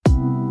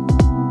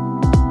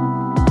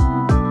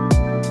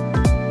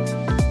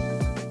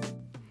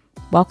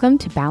Welcome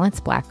to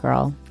Balanced Black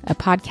Girl, a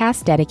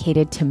podcast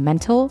dedicated to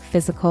mental,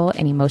 physical,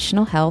 and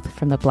emotional health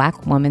from the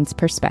Black woman's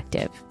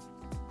perspective.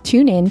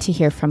 Tune in to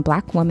hear from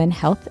Black woman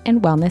health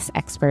and wellness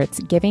experts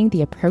giving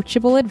the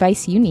approachable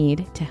advice you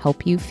need to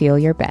help you feel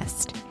your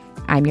best.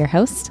 I'm your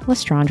host,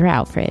 Lestrandra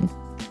Alfred.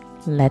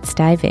 Let's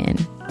dive in.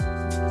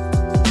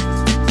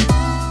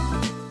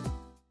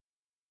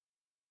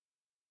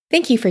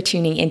 Thank you for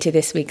tuning into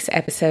this week's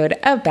episode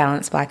of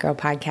Balanced Black Girl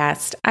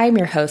Podcast. I'm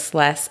your host,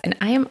 Les, and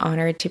I am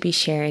honored to be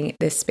sharing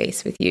this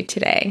space with you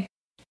today.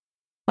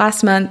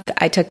 Last month,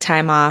 I took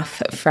time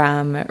off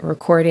from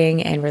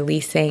recording and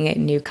releasing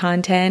new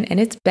content, and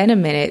it's been a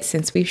minute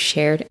since we've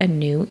shared a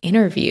new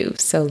interview,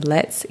 so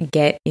let's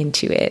get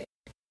into it.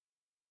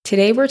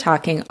 Today, we're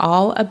talking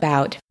all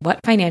about what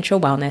financial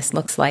wellness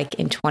looks like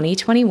in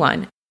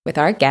 2021 with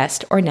our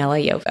guest,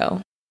 Ornella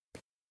Yovo.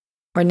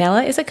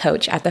 Ornella is a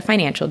coach at the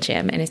Financial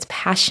Gym and is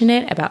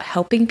passionate about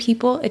helping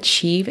people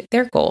achieve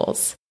their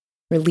goals,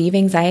 relieve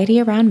anxiety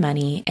around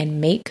money,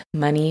 and make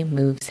money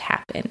moves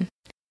happen.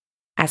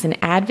 As an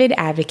avid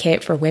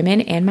advocate for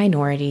women and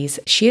minorities,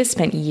 she has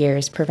spent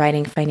years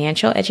providing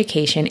financial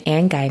education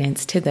and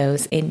guidance to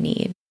those in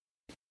need.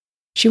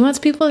 She wants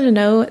people to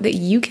know that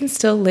you can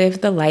still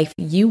live the life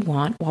you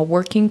want while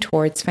working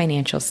towards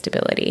financial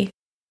stability.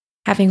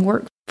 Having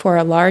worked for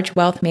a large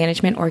wealth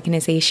management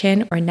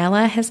organization,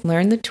 Ornella has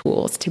learned the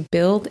tools to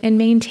build and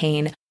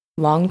maintain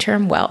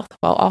long-term wealth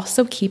while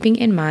also keeping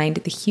in mind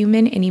the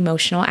human and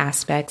emotional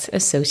aspects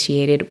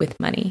associated with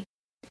money.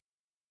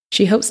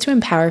 She hopes to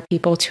empower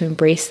people to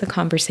embrace the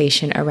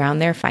conversation around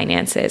their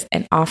finances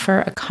and offer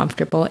a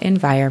comfortable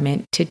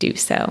environment to do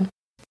so.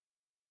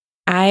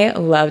 I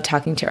love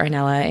talking to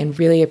Ornella and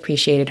really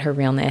appreciated her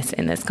realness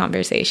in this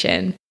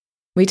conversation.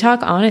 We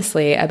talk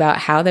honestly about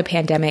how the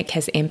pandemic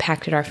has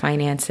impacted our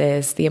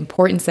finances, the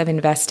importance of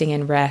investing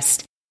in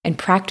rest, and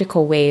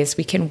practical ways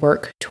we can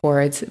work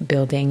towards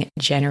building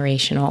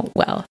generational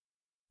wealth.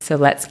 So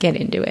let's get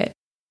into it.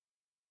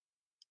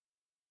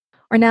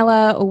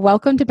 Ornella,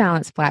 welcome to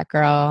Balanced Black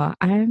Girl.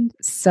 I'm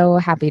so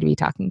happy to be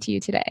talking to you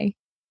today.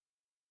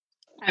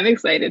 I'm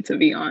excited to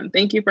be on.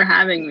 Thank you for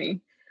having me.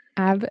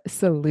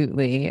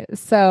 Absolutely.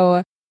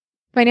 So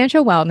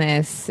financial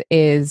wellness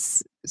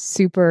is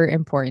super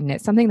important.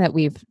 It's something that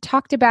we've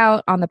talked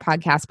about on the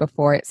podcast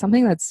before. It's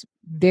something that's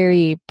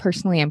very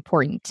personally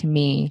important to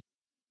me.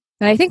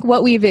 And I think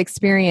what we've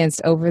experienced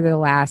over the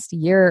last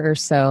year or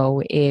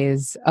so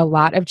is a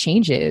lot of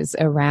changes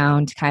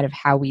around kind of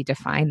how we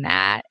define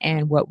that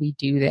and what we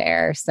do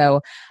there. So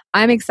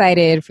I'm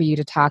excited for you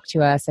to talk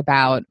to us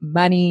about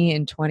money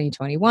in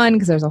 2021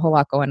 because there's a whole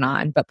lot going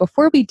on. But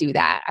before we do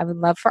that, I would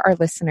love for our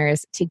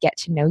listeners to get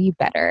to know you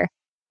better.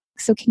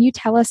 So can you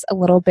tell us a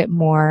little bit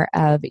more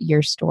of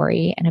your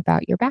story and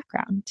about your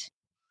background?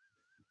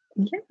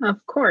 Yeah,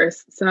 of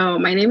course. So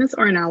my name is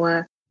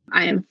Ornella.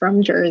 I am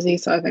from Jersey.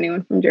 So if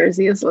anyone from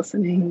Jersey is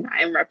listening,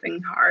 I am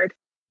repping hard.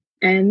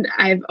 And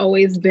I've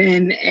always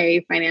been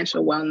a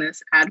financial wellness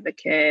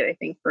advocate, I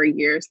think for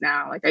years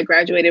now. Like I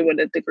graduated with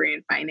a degree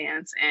in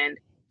finance. And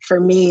for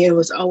me, it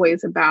was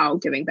always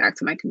about giving back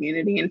to my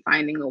community and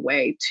finding a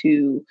way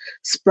to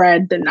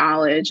spread the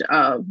knowledge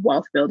of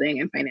wealth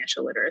building and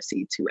financial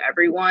literacy to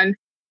everyone.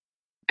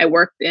 I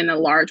worked in a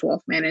large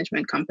wealth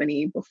management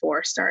company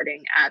before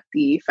starting at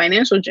the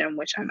Financial Gym,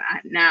 which I'm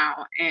at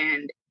now.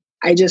 And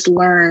I just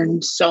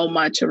learned so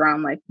much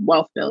around like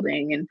wealth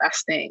building,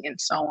 investing,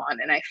 and so on.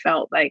 And I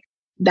felt like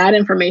that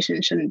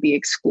information shouldn't be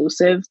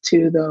exclusive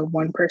to the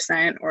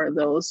 1% or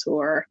those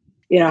who are,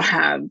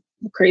 have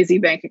crazy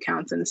bank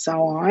accounts and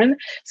so on.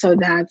 So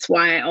that's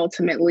why I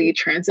ultimately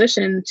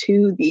transitioned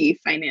to the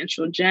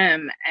Financial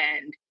Gym.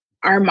 And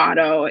our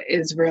motto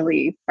is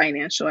really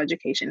financial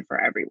education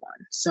for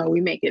everyone. So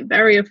we make it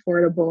very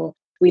affordable.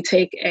 We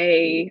take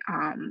a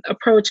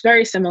approach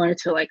very similar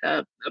to like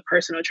a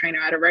personal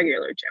trainer at a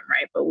regular gym,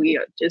 right? But we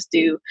just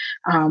do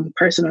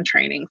personal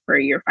training for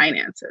your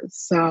finances.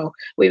 So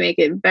we make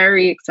it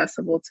very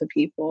accessible to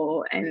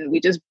people and we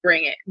just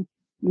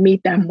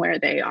meet them where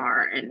they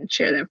are and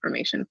share the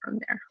information from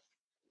there.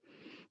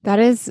 That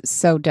is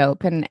so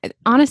dope and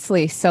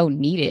honestly so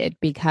needed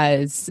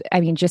because,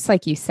 just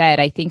like you said,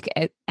 I think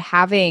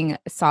having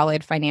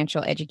solid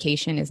financial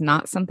education is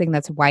not something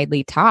that's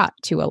widely taught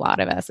to a lot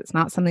of us. It's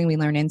not something we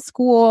learn in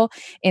school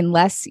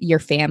unless your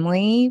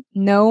family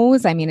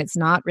knows. It's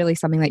not really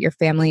something that your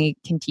family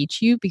can teach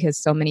you because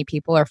so many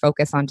people are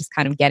focused on just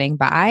kind of getting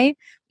by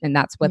and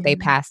that's what they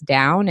pass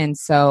down. And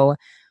so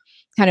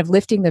kind of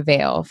lifting the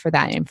veil for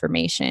that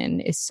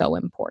information is so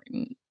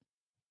important.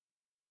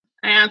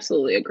 I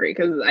absolutely agree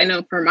because I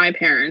know for my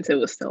parents, it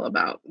was still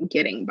about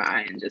getting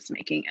by and just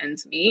making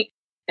ends meet.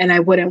 And I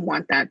wouldn't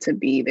want that to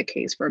be the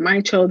case for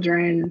my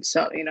children.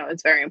 So,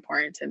 it's very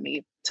important to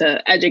me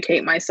to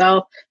educate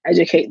myself,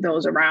 educate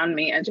those around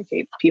me,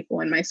 educate people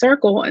in my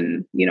circle,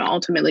 and,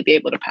 ultimately be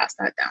able to pass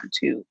that down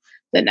to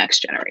the next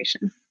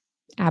generation.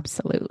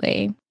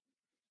 Absolutely.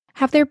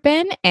 Have there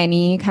been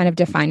any kind of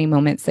defining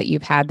moments that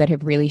you've had that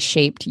have really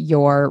shaped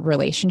your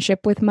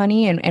relationship with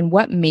money? And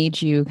what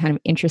made you kind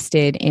of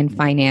interested in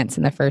finance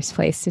in the first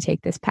place to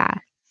take this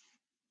path?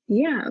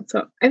 Yeah,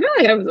 so I feel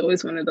like I was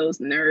always one of those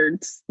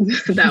nerds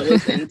that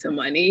was into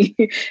money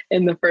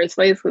in the first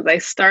place because I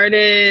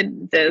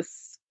started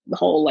this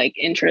whole like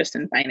interest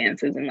in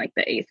finances in like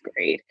the eighth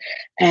grade.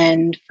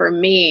 And for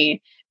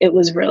me, it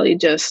was really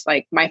just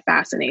like my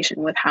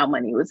fascination with how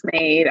money was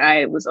made.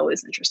 I was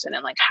always interested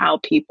in like how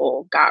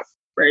people got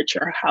rich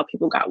or how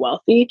people got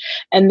wealthy.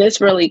 And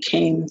this really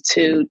came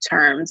to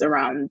terms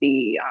around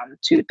the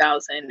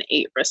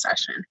 2008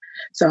 recession.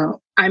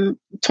 So I'm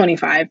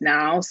 25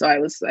 now. So I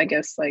was, I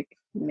guess, like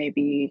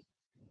maybe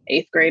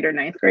eighth grade or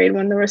ninth grade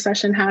when the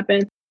recession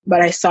happened.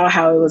 But I saw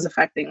how it was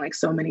affecting like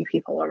so many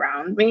people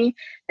around me.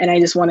 And I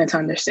just wanted to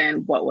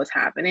understand what was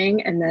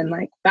happening. And then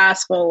like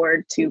fast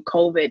forward to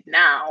COVID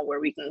now,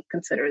 where we can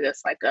consider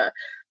this like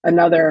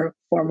another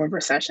form of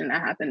recession that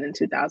happened in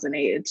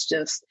 2008. It's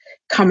just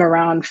come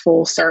around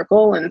full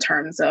circle in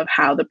terms of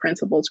how the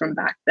principles from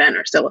back then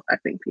are still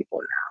affecting people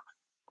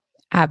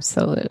now.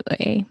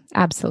 Absolutely.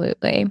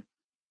 Absolutely.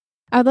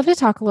 I would love to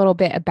talk a little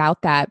bit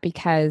about that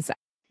because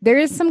there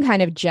is some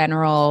kind of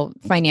general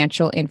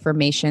financial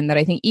information that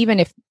I think even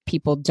if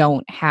people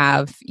don't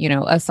have,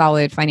 a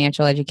solid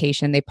financial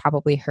education, they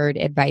probably heard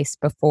advice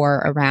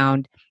before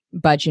around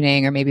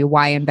budgeting or maybe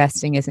why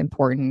investing is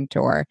important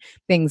or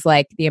things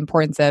like the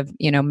importance of,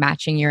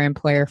 matching your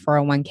employer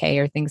 401k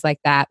or things like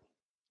that.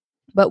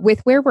 But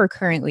with where we're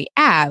currently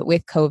at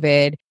with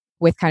COVID,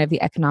 with kind of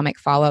the economic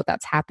fallout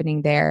that's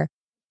happening there,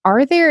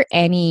 are there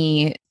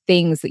any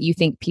things that you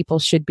think people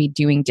should be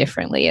doing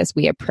differently as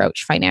we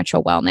approach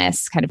financial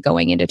wellness kind of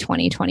going into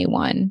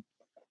 2021?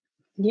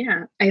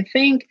 Yeah, I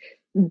think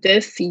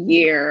this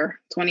year,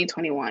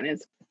 2021,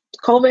 is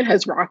COVID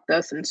has rocked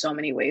us in so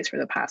many ways for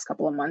the past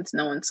couple of months.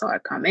 No one saw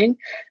it coming.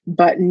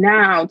 But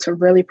now, to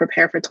really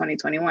prepare for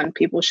 2021,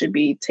 people should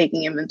be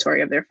taking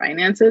inventory of their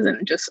finances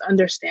and just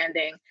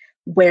understanding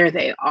where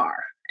they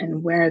are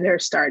and where they're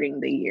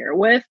starting the year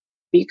with,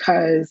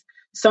 because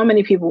so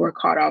many people were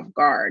caught off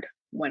guard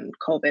when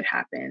COVID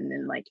happened.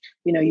 And like,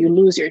 you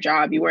lose your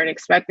job. You weren't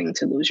expecting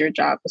to lose your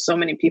job, but so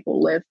many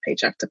people live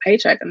paycheck to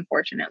paycheck,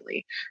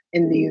 unfortunately,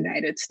 in the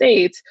United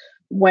States.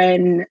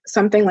 When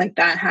something like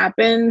that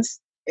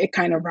happens, it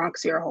kind of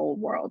rocks your whole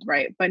world,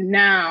 right? But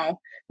now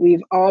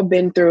we've all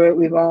been through it.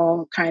 We've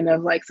all kind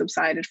of like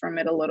subsided from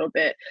it a little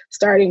bit.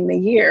 Starting the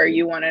year,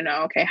 you want to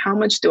know, okay, how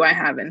much do I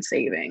have in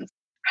savings?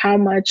 How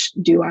much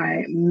do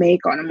I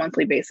make on a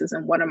monthly basis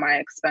and what are my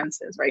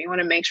expenses, right? You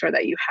want to make sure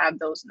that you have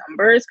those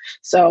numbers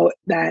so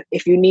that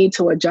if you need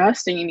to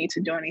adjust and you need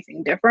to do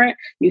anything different,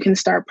 you can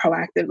start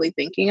proactively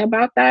thinking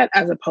about that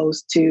as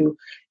opposed to,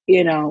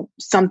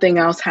 something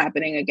else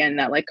happening again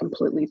that like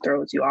completely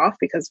throws you off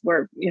because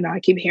I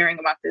keep hearing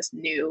about this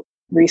new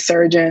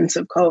resurgence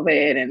of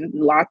COVID and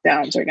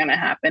lockdowns are going to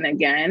happen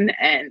again.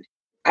 And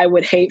I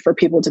would hate for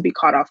people to be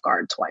caught off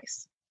guard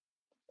twice.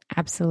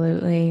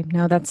 Absolutely.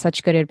 No, that's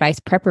such good advice.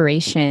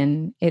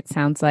 Preparation, it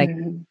sounds like,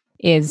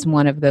 is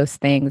one of those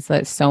things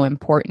that's so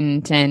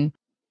important. And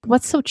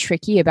what's so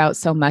tricky about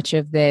so much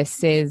of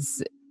this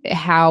is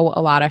how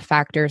a lot of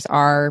factors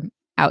are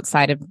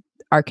outside of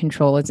our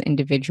control as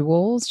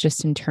individuals,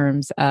 just in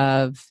terms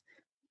of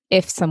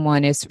if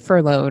someone is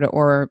furloughed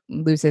or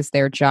loses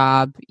their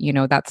job,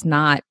 that's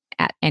not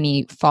at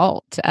any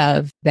fault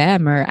of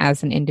them or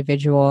as an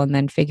individual. And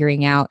then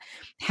figuring out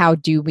how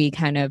do we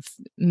kind of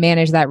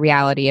manage that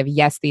reality of,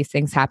 yes, these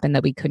things happen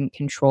that we couldn't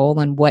control,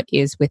 and what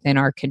is within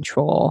our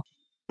control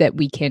that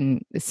we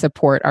can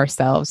support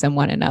ourselves and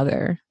one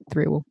another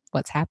through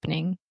what's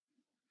happening.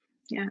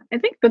 Yeah, I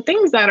think the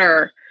things that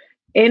are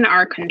in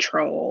our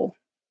control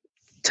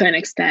to an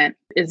extent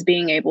is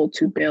being able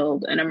to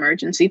build an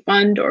emergency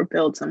fund or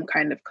build some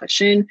kind of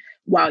cushion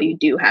while you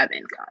do have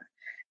income.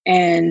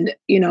 And,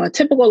 a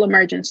typical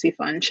emergency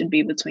fund should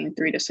be between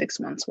 3 to 6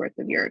 months worth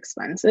of your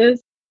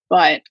expenses.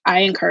 But I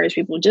encourage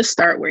people just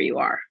start where you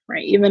are,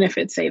 right? Even if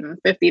it's saving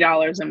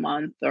 $50 a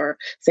month or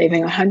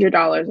saving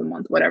 $100 a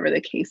month, whatever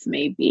the case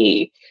may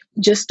be,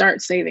 just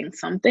start saving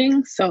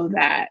something so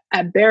that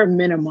at bare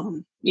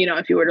minimum,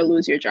 if you were to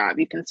lose your job,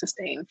 you can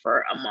sustain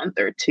for a month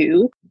or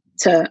two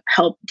to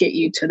help get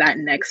you to that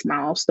next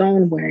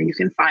milestone where you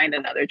can find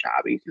another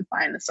job or you can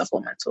find a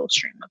supplemental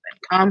stream of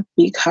income,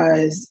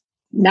 because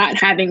not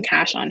having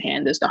cash on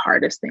hand is the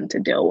hardest thing to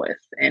deal with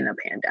in a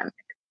pandemic.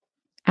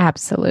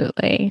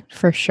 Absolutely,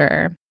 for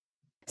sure.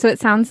 So it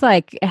sounds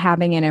like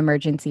having an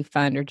emergency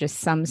fund or just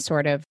some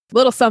sort of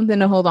little something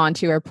to hold on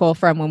to or pull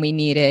from when we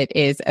need it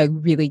is a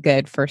really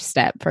good first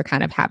step for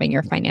kind of having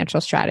your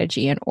financial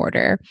strategy in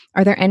order.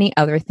 Are there any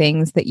other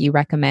things that you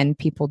recommend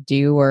people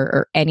do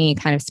or any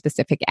kind of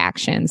specific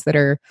actions that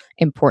are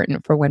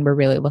important for when we're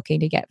really looking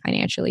to get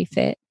financially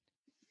fit?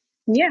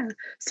 Yeah.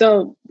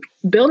 So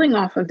building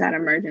off of that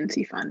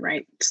emergency fund,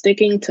 right?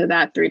 Sticking to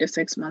that 3 to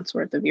 6 months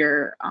worth of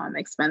your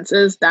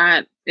expenses,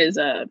 that is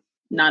a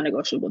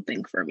non-negotiable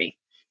thing for me.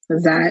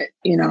 That,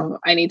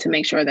 I need to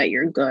make sure that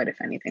you're good if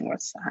anything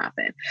was to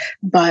happen.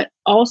 But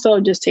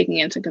also just taking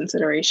into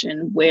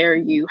consideration where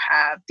you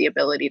have the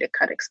ability to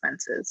cut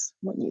expenses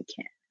when you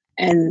can.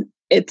 And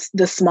it's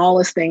the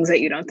smallest things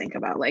that you don't think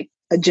about, like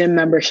a gym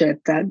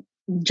membership that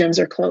gyms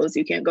are closed,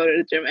 you can't go to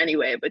the gym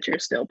anyway, but you're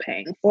still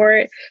paying for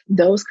it.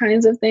 Those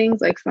kinds of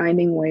things, like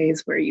finding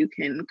ways where you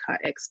can cut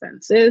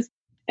expenses.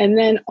 And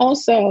then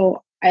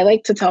also, I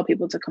like to tell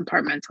people to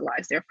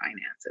compartmentalize their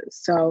finances.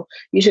 So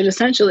you should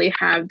essentially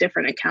have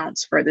different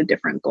accounts for the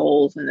different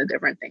goals and the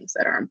different things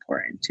that are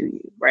important to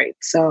you, right?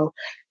 So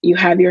you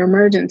have your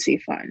emergency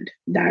fund.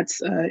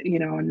 That's a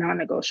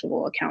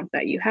non-negotiable account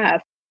that you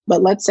have.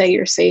 But let's say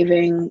you're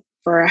saving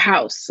for a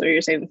house or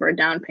you're saving for a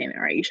down payment,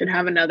 right? You should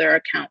have another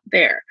account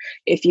there.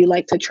 If you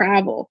like to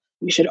travel,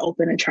 you should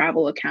open a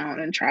travel account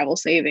and travel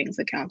savings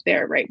account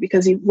there, right?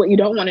 Because what you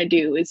don't want to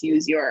do is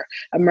use your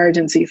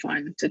emergency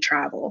fund to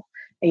travel,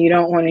 and you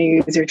don't want to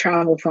use your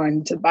travel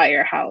fund to buy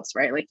your house,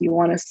 right? Like you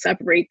want to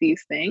separate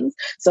these things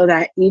so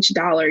that each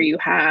dollar you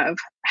have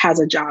has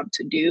a job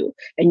to do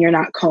and you're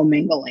not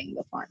commingling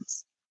the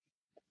funds.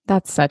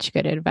 That's such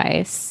good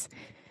advice.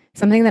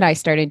 Something that I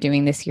started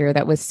doing this year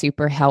that was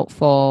super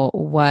helpful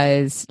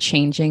was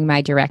changing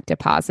my direct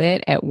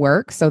deposit at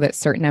work so that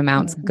certain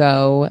amounts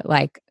go,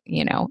 like,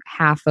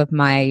 half of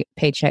my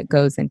paycheck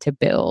goes into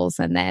bills,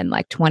 and then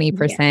like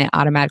 20%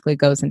 automatically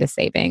goes into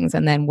savings.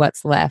 And then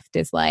what's left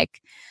is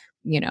like,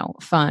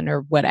 fun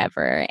or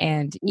whatever.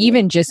 And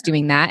even just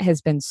doing that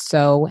has been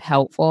so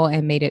helpful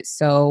and made it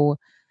so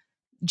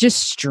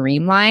just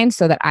streamlined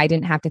so that I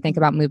didn't have to think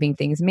about moving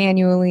things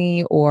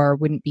manually or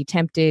wouldn't be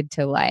tempted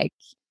to like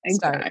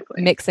start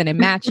mixing and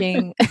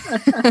matching.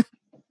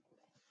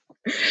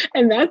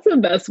 And that's the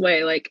best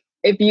way. Like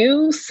if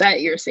you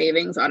set your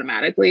savings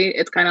automatically,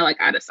 it's kind of like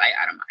out of sight,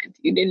 out of mind.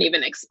 You didn't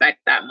even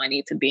expect that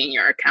money to be in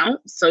your account,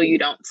 so you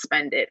don't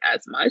spend it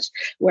as much.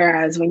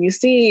 Whereas when you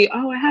see,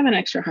 oh, I have an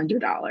extra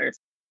 $100,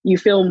 you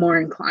feel more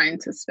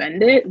inclined to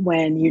spend it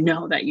when you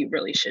know that you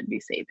really should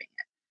be saving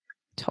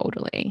it.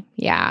 Totally.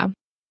 Yeah.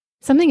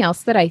 Something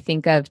else that I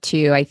think of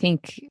too, I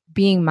think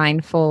being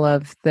mindful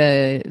of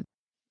the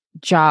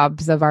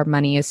jobs of our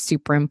money is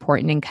super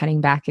important in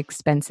cutting back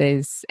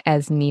expenses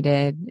as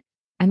needed.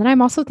 And then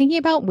I'm also thinking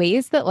about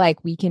ways that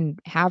like we can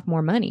have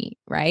more money,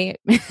 right?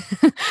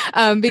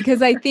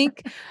 Because I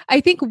think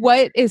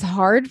what is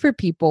hard for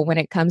people when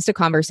it comes to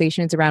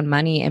conversations around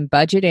money and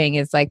budgeting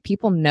is like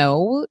people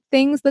know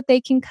things that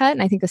they can cut.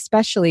 And I think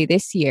especially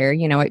this year,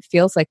 it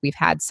feels like we've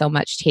had so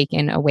much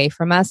taken away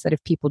from us that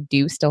if people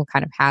do still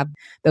kind of have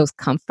those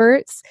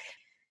comforts,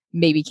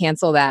 maybe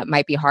cancel that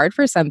might be hard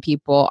for some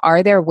people.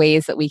 Are there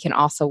ways that we can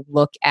also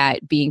look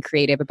at being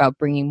creative about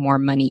bringing more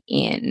money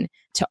in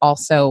to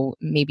also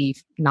maybe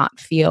not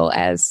feel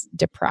as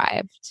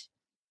deprived?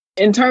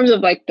 In terms of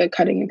like the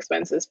cutting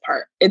expenses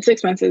part, it's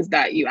expenses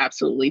that you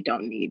absolutely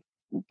don't need,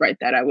 right?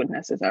 That I wouldn't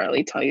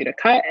necessarily tell you to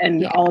cut.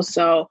 And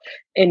also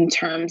in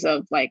terms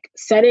of like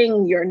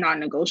setting your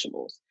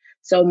non-negotiables.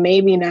 So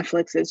maybe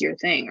Netflix is your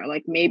thing, or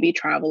like maybe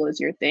travel is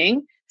your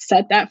thing.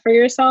 Set that for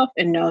yourself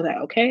and know that,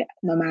 okay,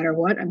 no matter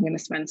what, I'm going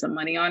to spend some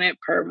money on it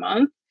per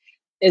month.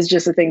 Is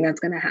just a thing that's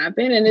going to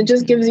happen. And it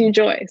just gives you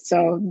joy.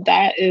 So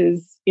that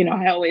is,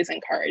 I always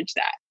encourage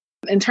that.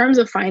 In terms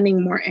of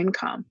finding more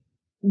income,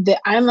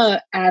 I'm an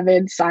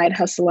avid side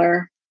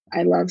hustler.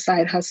 I love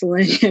side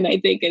hustling. And I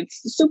think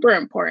it's super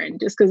important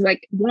just because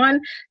like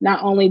one,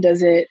 not only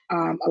does it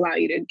allow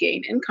you to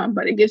gain income,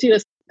 but it gives you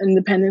this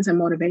independence and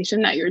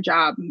motivation that your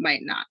job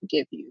might not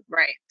give you,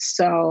 right?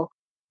 So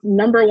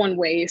number one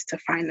ways to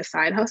find the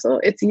side hustle,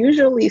 it's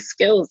usually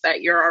skills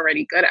that you're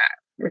already good at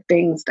or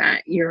things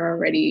that you're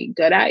already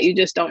good at. You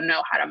just don't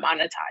know how to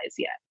monetize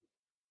yet.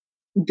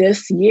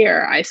 This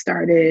year, I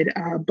started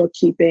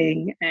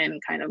bookkeeping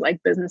and kind of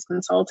like business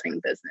consulting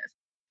business.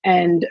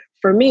 And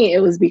for me,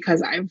 it was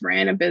because I've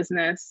ran a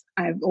business,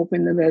 I've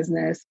opened a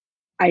business,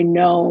 I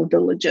know the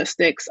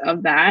logistics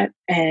of that,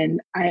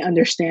 and I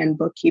understand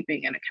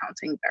bookkeeping and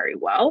accounting very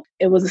well.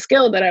 It was a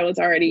skill that I was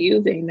already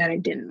using that I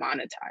didn't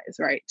monetize,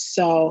 right?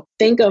 So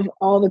think of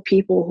all the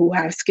people who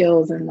have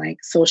skills in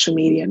like social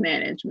media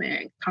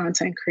management,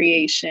 content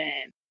creation,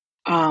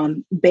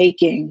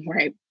 baking,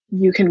 right?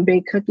 You can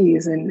bake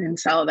cookies and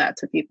sell that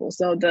to people.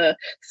 So the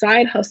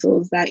side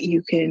hustles that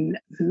you can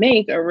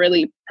make are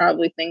really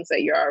probably things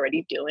that you're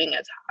already doing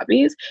as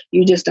hobbies.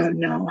 You just don't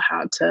know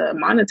how to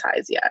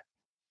monetize yet.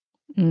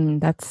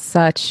 That's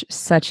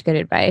such good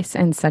advice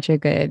and such a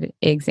good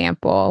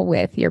example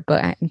with your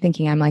book. I'm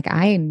thinking, I'm like,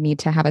 I need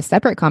to have a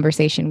separate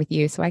conversation with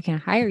you so I can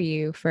hire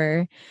you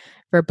for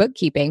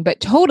bookkeeping. But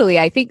totally,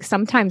 I think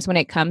sometimes when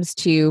it comes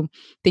to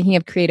thinking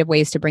of creative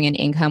ways to bring in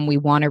income, we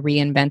want to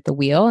reinvent the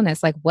wheel. And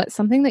it's like, what's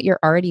something that you're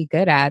already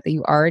good at, that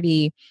you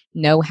already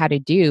know how to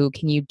do?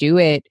 Can you do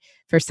it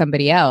for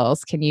somebody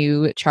else? Can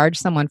you charge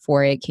someone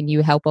for it? Can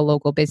you help a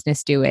local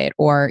business do it?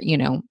 Or,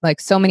 like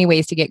so many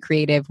ways to get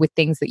creative with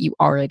things that you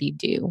already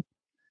do.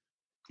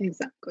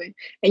 Exactly.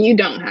 And you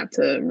don't have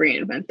to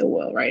reinvent the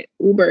wheel, right?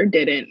 Uber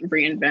didn't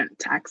reinvent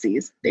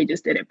taxis. They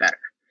just did it better.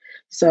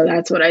 So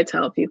that's what I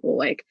tell people,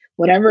 like,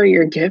 whatever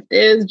your gift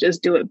is,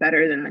 just do it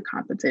better than the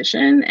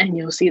competition. And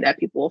you'll see that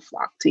people will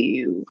flock to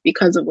you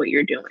because of what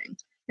you're doing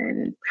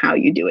and how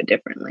you do it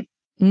differently.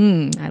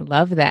 I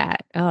love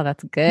that. Oh,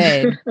 that's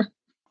good.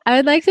 I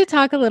would like to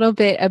talk a little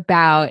bit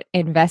about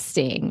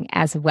investing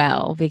as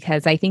well,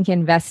 because I think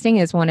investing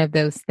is one of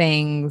those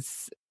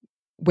things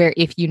where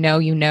if you know,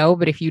 you know,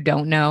 but if you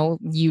don't know,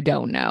 you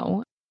don't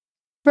know.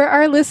 For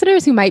our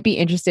listeners who might be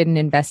interested in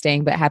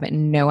investing but have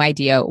no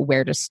idea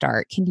where to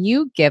start, can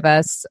you give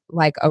us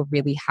like a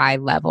really high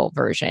level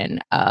version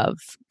of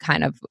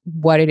kind of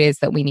what it is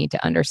that we need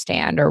to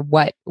understand or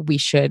what we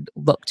should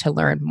look to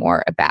learn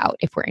more about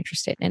if we're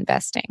interested in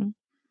investing?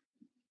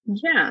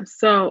 Yeah.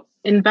 So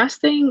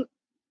investing,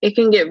 it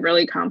can get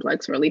really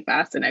complex really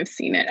fast. And I've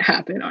seen it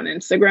happen on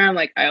Instagram.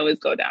 Like I always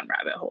go down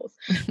rabbit holes.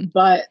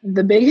 But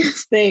the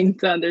biggest thing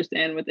to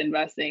understand with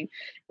investing,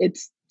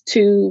 it's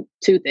two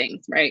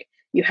things, right?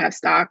 You have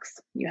stocks,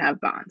 you have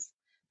bonds.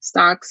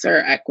 Stocks are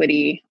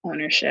equity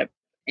ownership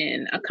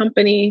in a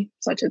company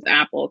such as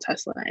Apple,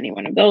 Tesla, any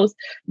one of those.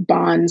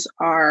 Bonds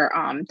are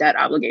debt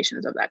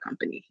obligations of that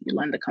company. You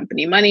lend the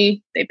company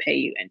money, they pay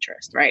you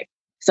interest, right?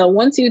 So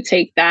once you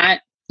take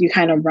that, you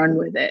kind of run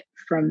with it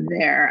from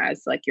there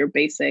as like your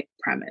basic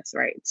premise,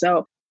 right?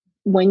 So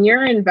when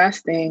you're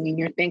investing and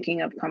you're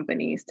thinking of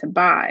companies to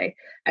buy,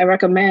 I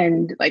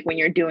recommend like when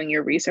you're doing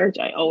your research,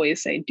 I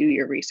always say do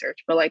your research,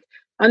 but like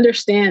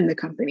understand the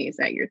companies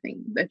that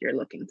you're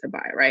looking to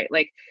buy, right?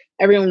 Like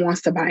everyone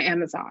wants to buy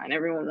Amazon,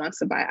 everyone wants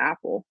to buy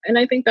Apple. And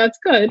I think that's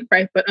good,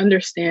 right? But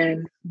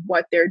understand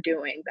what they're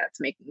doing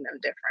that's making them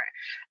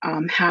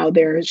different, how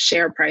their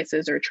share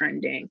prices are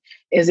trending.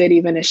 Is it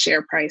even a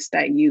share price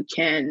that you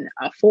can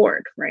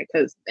afford, right?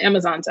 Because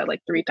Amazon's at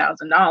like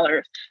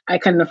 $3,000. I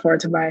couldn't afford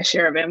to buy a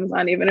share of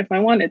Amazon even if I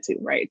wanted to,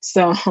 right?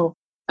 So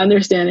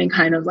understanding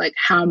kind of like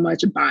how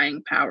much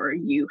buying power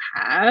you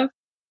have.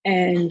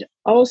 And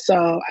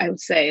also, I would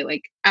say,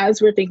 like,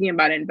 as we're thinking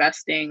about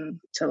investing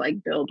to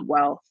like build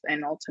wealth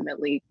and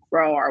ultimately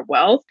grow our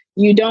wealth,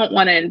 you don't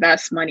want to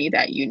invest money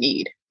that you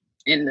need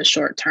in the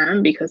short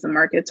term because the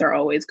markets are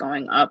always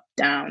going up,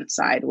 down,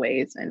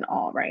 sideways, and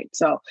all right.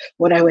 So,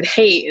 what I would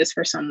hate is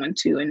for someone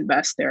to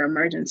invest their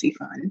emergency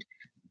fund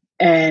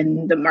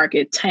and the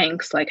market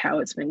tanks like how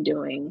it's been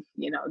doing,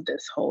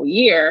 this whole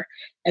year,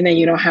 and then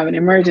you don't have an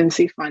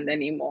emergency fund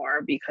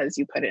anymore because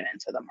you put it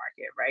into the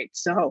market, right?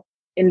 So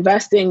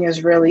investing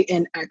is really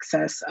in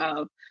excess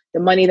of the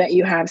money that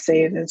you have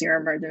saved as your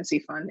emergency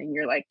fund and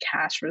your like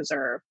cash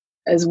reserve,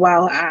 as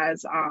well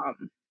as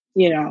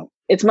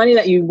it's money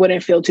that you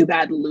wouldn't feel too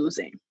bad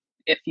losing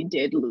if you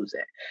did lose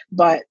it.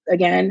 But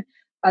again,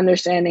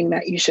 understanding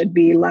that you should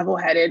be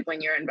level-headed when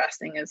you're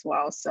investing as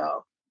well.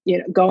 So,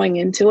 going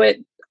into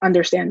it,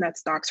 understand that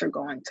stocks are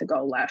going to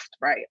go left,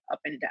 right,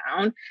 up and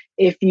down.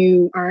 If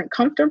you aren't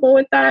comfortable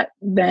with that,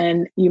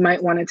 then you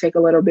might want to take a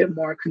little bit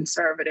more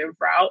conservative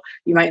route.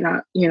 You might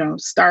not,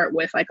 start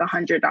with like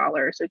 $100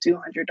 or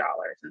 $200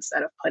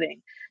 instead of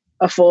putting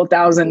a full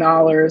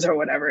 $1,000 or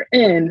whatever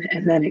in,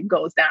 and then it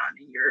goes down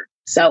and you're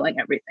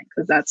selling everything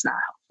because that's not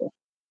helpful.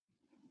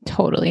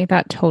 Totally.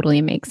 That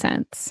totally makes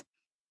sense.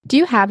 Do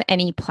you have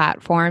any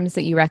platforms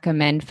that you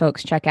recommend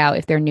folks check out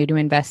if they're new to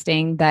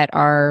investing that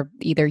are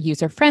either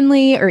user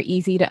friendly or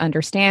easy to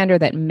understand or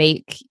that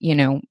make,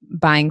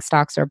 buying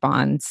stocks or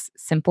bonds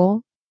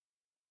simple?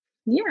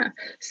 Yeah.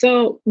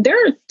 So there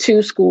are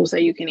two schools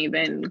that you can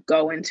even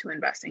go into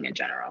investing in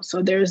general.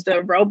 So there's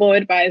the Robo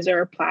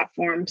Advisor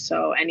platform.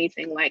 So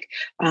anything like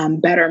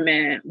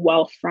Betterment,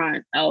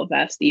 Wealthfront,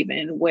 Ellevest,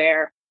 even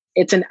where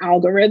it's an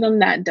algorithm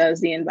that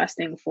does the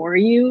investing for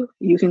you.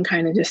 You can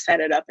kind of just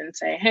set it up and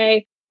say,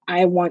 hey,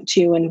 I want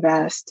to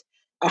invest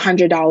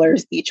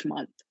 $100 each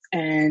month.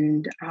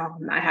 And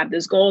I have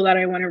this goal that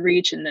I want to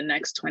reach in the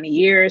next 20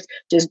 years.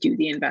 Just do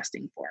the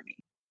investing for me.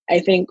 I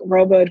think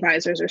robo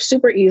advisors are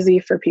super easy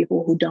for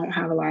people who don't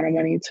have a lot of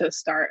money to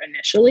start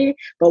initially,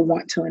 but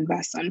want to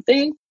invest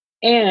something.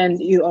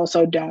 And you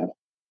also don't,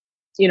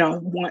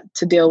 want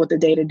to deal with the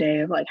day to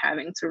day of like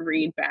having to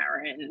read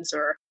Barron's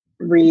or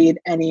read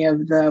any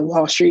of the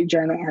Wall Street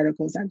Journal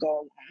articles that go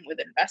along with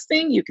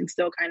investing. You can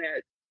still kind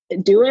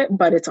of do it,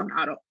 but it's on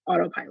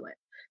autopilot.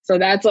 So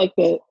that's like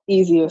the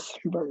easiest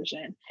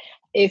version.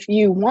 If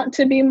you want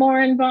to be more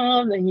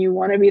involved and you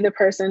want to be the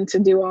person to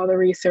do all the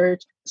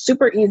research,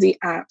 super easy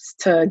apps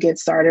to get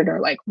started are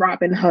like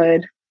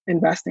Robinhood.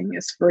 Investing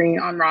is free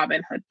on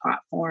Robinhood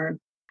platform.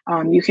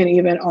 You can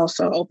even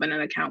also open an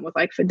account with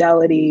like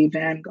Fidelity,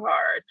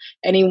 Vanguard,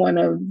 any one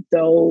of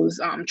those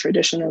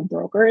traditional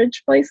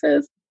brokerage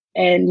places.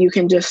 And you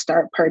can just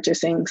start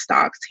purchasing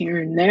stocks here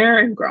and there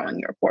and growing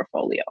your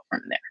portfolio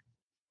from there.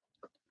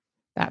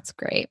 That's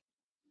great.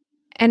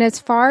 And as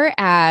far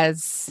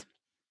as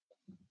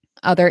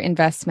other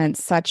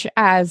investments, such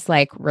as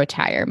like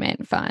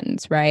retirement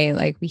funds, right?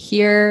 Like we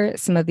hear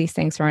some of these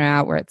things thrown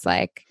out where it's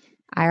like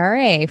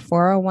IRA,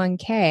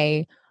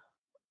 401k.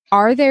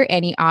 Are there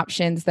any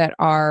options that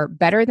are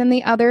better than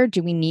the other?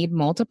 Do we need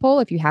multiple?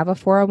 If you have a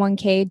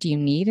 401k, do you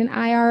need an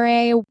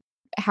IRA?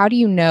 How do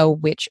you know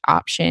which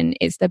option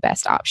is the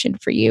best option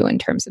for you in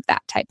terms of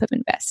that type of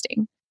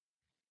investing?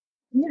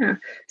 Yeah.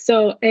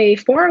 So a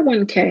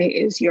 401k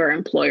is your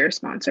employer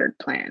sponsored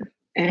plan.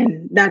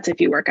 And that's if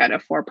you work at a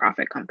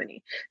for-profit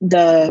company.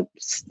 The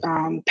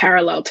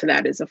parallel to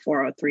that is a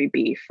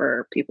 403B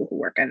for people who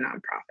work at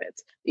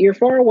nonprofits. Your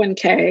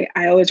 401k,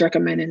 I always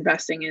recommend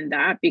investing in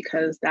that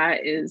because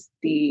that is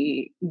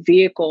the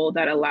vehicle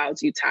that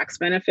allows you tax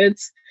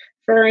benefits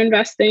for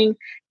investing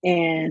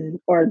and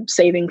or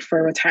saving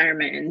for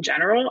retirement in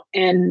general.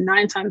 And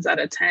 9 times out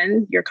of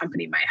 10, your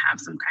company might have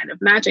some kind of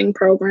matching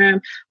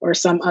program or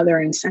some other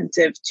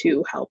incentive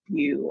to help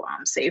you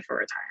save for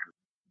retirement.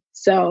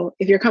 So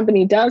if your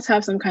company does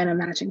have some kind of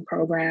matching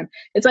program,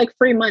 it's like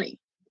free money.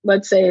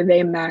 Let's say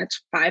they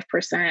match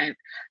 5%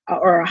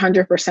 or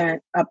 100%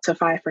 up to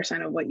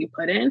 5% of what you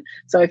put in.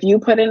 So if you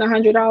put in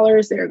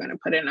 $100, they're going to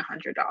put in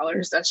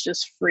 $100. That's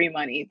just free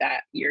money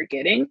that you're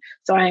getting.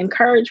 So I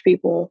encourage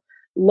people,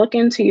 look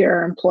into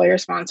your employer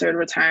sponsored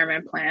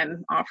retirement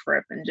plan off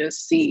RIP and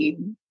just see,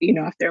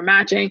 if they're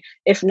matching.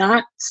 If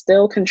not,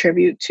 still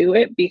contribute to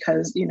it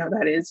because,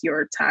 that is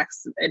your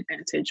tax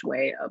advantage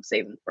way of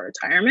saving for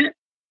retirement.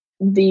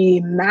 The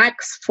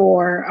max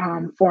for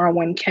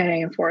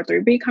 401k and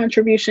 403b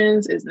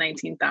contributions is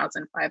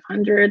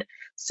 $19,500.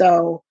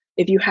 So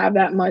if you have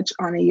that much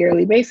on a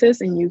yearly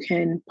basis and you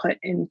can put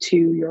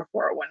into your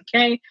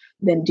 401k,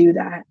 then do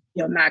that.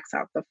 You'll max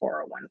out the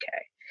 401k.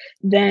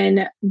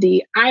 Then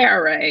the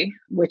IRA,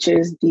 which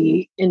is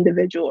the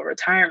individual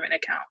retirement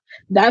account,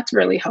 that's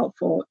really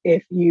helpful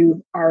if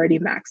you've already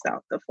maxed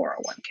out the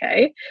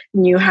 401k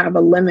and you have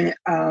a limit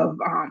of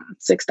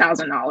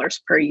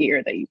 $6,000 per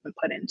year that you can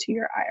put into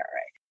your IRA.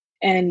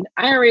 And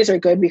IRAs are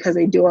good because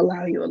they do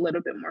allow you a little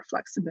bit more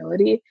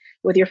flexibility.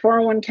 With your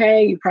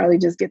 401k, you probably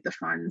just get the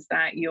funds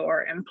that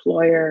your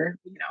employer,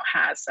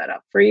 has set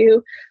up for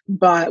you.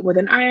 But with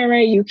an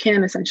IRA, you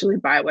can essentially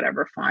buy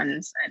whatever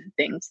funds and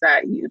things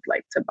that you'd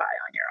like to buy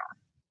on your own.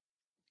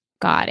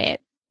 Got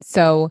it.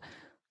 So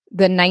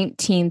the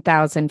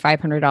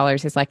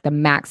 $19,500 is like the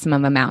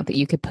maximum amount that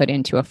you could put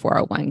into a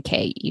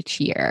 401k each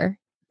year.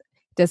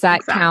 Does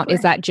that count?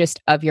 Is that just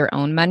of your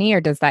own money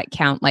or does that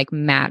count like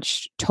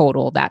matched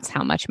total? That's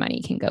how much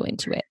money can go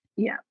into it.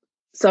 Yeah.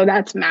 So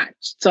that's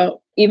matched.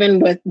 So even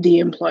with the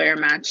employer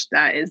match,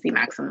 that is the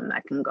maximum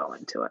that can go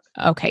into it.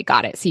 Okay,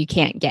 got it. So you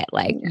can't get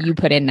you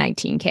put in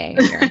 $19K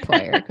and your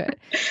employer could.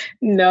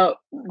 No,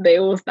 they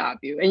will stop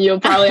you. And you'll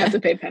probably have to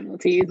pay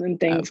penalties and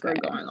things for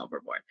going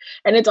overboard.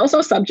 And it's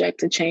also subject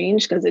to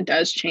change because it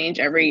does change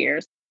every year.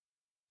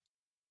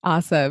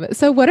 Awesome.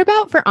 So what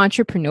about for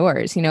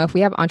entrepreneurs? If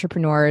we have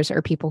entrepreneurs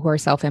or people who are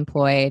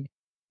self-employed,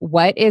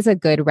 what is a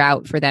good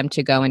route for them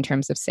to go in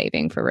terms of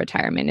saving for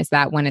retirement? Is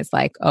that when it's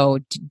like,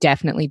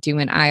 definitely do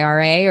an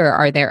IRA, or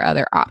are there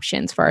other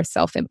options for our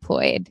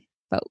self-employed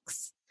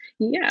folks?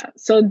 Yeah.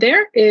 So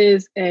there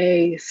is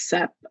a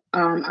SEP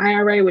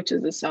IRA, which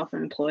is a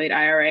self-employed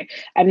IRA.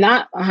 I'm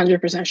not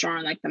 100% sure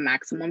on like the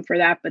maximum for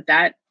that, but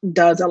that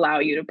does allow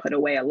you to put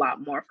away a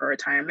lot more for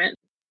retirement.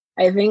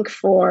 I think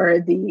for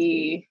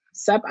the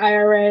SEP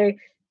IRA,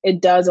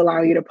 it does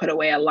allow you to put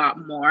away a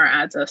lot more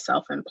as a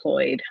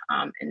self-employed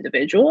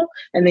individual,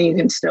 and then you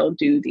can still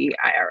do the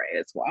IRA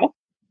as well.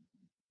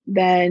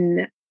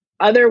 Then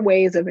other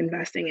ways of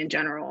investing in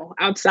general,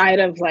 outside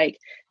of like,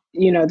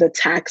 the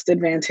tax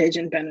advantage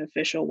and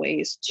beneficial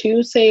ways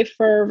to save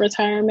for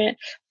retirement,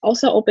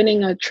 also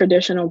opening a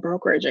traditional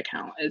brokerage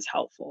account is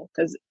helpful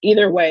because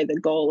either way, the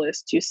goal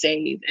is to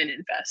save and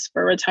invest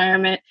for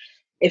retirement.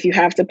 If you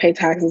have to pay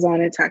taxes on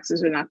it,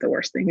 taxes are not the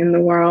worst thing in the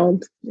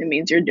world. It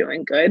means you're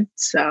doing good.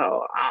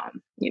 So,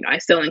 I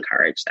still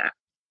encourage that.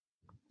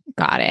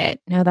 Got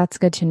it. No, that's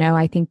good to know.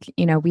 I think,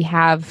 we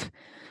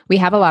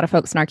have a lot of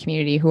folks in our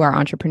community who are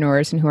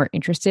entrepreneurs and who are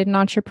interested in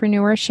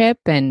entrepreneurship.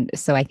 And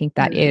so I think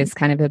that is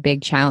kind of a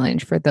big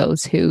challenge for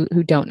those who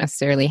don't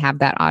necessarily have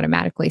that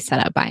automatically set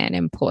up by an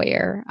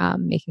employer,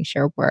 making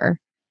sure we're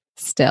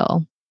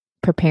still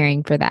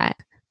preparing for that.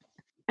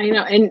 I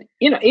know. And,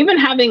 even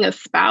having a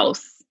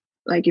spouse,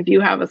 like if you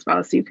have a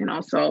spouse, you can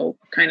also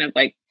kind of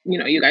like,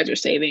 you guys are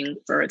saving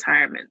for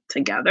retirement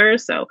together.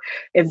 So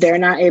if they're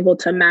not able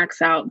to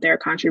max out their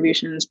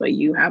contributions, but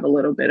you have a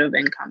little bit of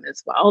income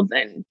as well,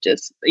 then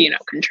just,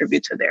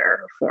 contribute to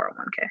their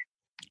 401k.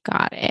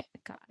 Got it.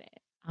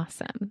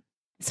 Awesome.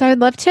 So I'd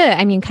love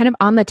to, kind of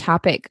on the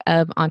topic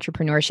of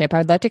entrepreneurship, I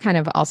would love to kind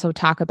of also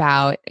talk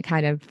about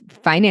kind of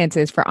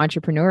finances for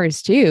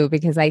entrepreneurs too,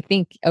 because I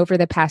think over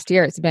the past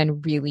year, it's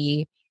been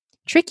really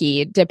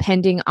tricky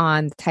depending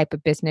on the type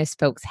of business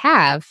folks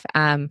have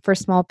for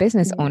small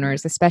business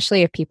owners,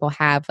 especially if people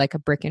have like a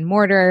brick and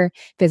mortar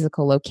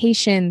physical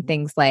location,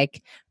 things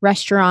like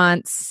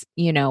restaurants,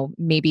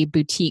 maybe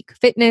boutique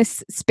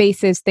fitness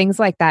spaces, things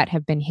like that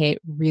have been hit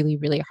really,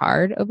 really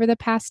hard over the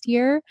past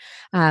year.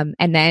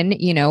 And then,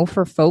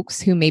 for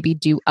folks who maybe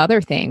do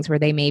other things where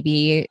they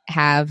maybe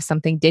have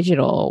something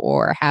digital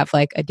or have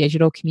like a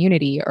digital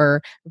community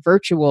or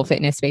virtual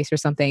fitness space or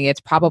something,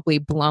 it's probably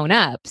blown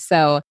up.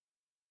 So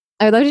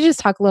I'd love to just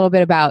talk a little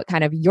bit about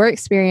kind of your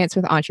experience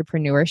with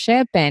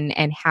entrepreneurship and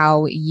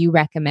how you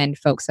recommend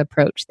folks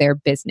approach their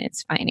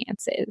business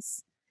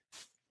finances.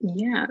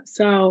 Yeah.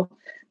 So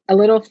a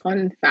little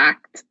fun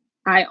fact,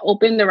 I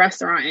opened the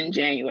restaurant in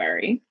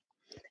January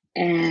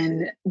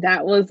And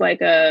that was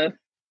like a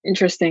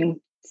interesting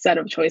set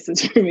of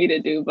choices for me to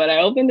do. But I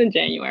opened in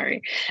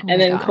January Oh and my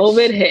then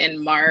COVID gosh. hit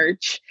in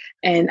March.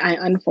 And I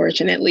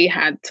unfortunately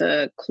had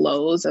to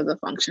close as a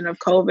function of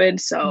COVID.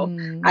 So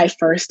I Mm,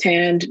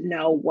 firsthand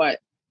know what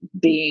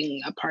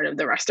being a part of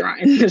the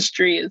restaurant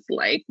industry is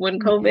like when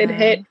COVID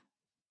hit. yeah.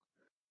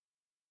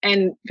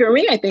 And for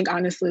me, I think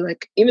honestly,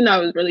 like even though I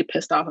was really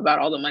pissed off about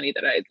all the money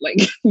that I like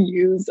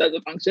used as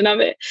a function of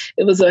it,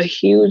 it was a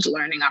huge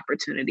learning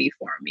opportunity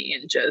for me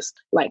and just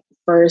like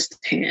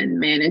firsthand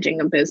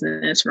managing a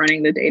business,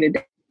 running the day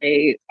to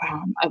day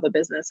of a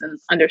business and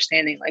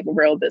understanding like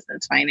real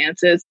business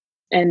finances.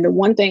 And the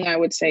one thing I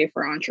would say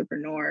for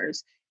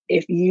entrepreneurs,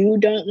 if you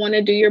don't want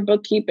to do your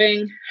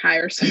bookkeeping,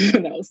 hire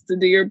someone else to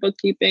do your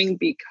bookkeeping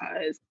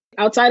because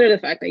outside of the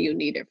fact that you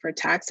need it for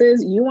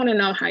taxes, you want to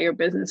know how your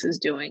business is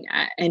doing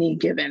at any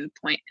given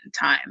point in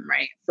time,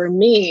 right? For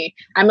me,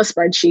 I'm a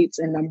spreadsheets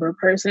and number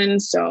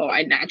person, so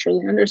I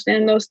naturally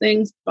understand those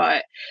things.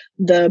 But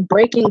the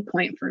breaking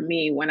point for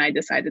me when I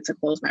decided to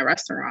close my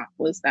restaurant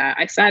was that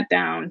I sat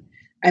down,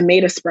 I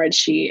made a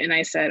spreadsheet, and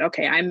I said,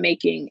 okay, I'm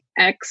making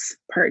X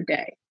per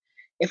day.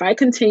 If I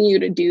continue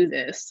to do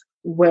this,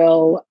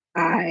 will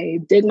I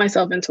dig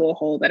myself into a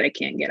hole that I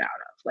can't get out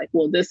of? Like,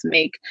 will this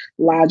make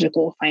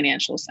logical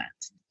financial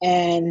sense?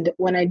 And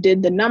when I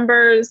did the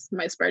numbers,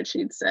 my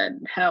spreadsheet said,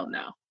 hell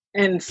no.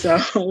 And so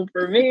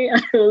for me,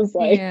 I was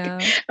like, Yeah.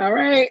 all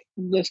right,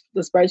 the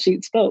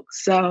spreadsheet spoke.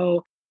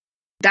 So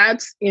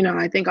that's,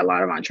 I think a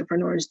lot of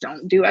entrepreneurs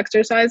don't do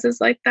exercises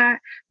like that,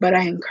 but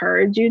I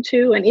encourage you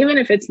to. And even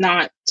if it's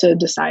not to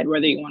decide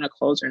whether you want to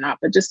close or not,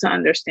 but just to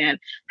understand,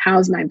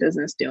 how's my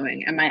business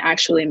doing? Am I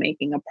actually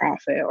making a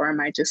profit or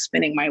am I just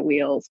spinning my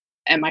wheels?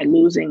 Am I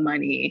losing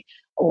money?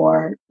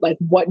 Or like,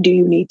 what do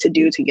you need to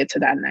do to get to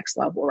that next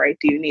level, right?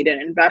 Do you need an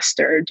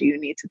investor? Do you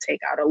need to take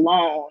out a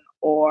loan?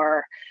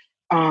 Or,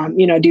 do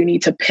you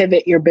need to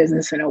pivot your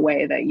business in a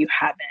way that you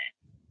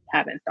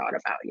haven't thought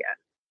about yet?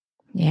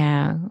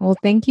 Yeah. Well,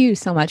 thank you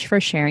so much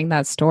for sharing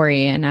that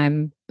story. And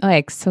I'm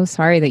like so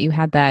sorry that you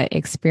had that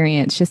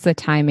experience. Just the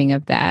timing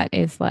of that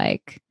is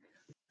like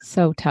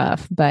so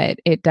tough, but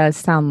it does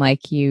sound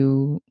like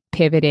you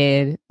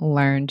pivoted,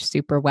 learned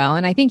super well.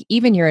 And I think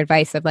even your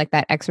advice of like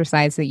that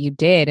exercise that you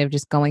did of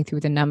just going through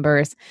the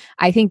numbers,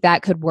 I think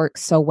that could work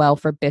so well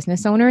for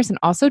business owners and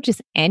also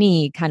just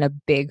any kind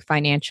of big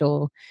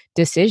financial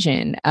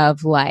decision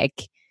of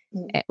like,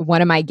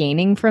 what am I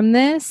gaining from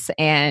this?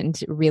 And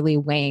really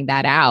weighing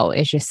that out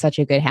is just such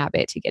a good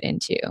habit to get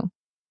into.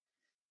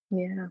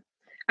 Yeah.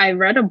 I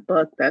read a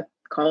book that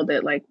called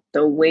it like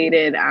the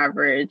weighted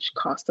average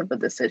cost of a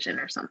decision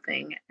or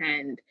something.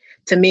 And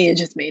to me, it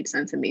just made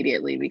sense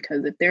immediately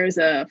because if there's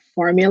a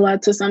formula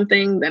to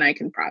something, then I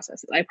can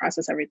process it. I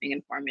process everything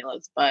in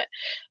formulas, but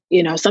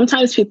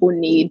sometimes people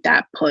need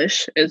that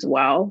push as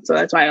well. So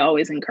that's why I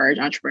always encourage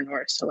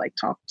entrepreneurs to like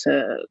talk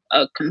to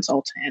a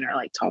consultant or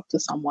like talk to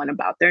someone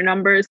about their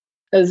numbers.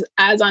 Because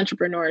as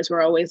entrepreneurs,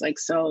 we're always like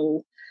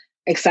so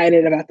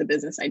excited about the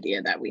business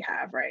idea that we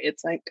have, right?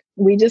 It's like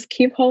we just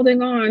keep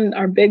holding on.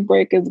 Our big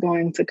break is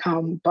going to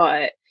come,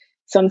 but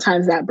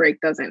sometimes that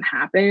break doesn't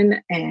happen.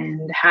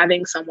 And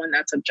having someone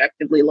that's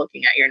objectively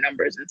looking at your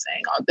numbers and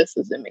saying, oh, this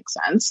doesn't make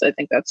sense, I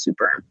think that's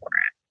super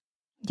important.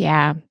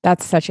 Yeah,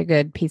 that's such a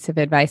good piece of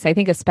advice. I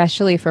think,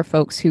 especially for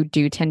folks who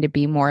do tend to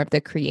be more of the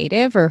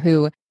creative or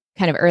who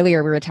kind of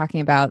earlier we were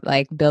talking about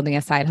like building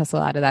a side hustle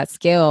out of that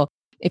skill.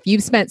 If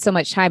you've spent so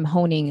much time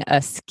honing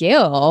a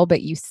skill,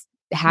 but you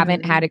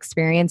haven't Mm-hmm. had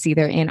experience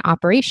either in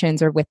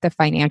operations or with the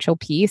financial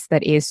piece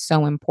that is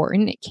so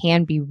important, it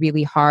can be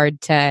really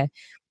hard to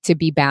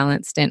be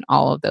balanced in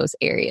all of those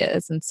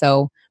areas. And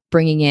so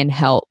bringing in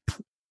help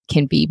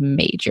can be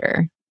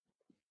major.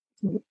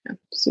 Yeah,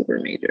 super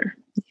major.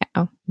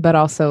 Yeah, but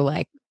also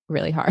like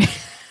really hard.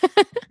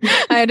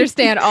 I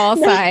understand all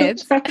No,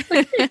 sides.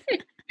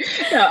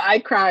 no, I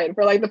cried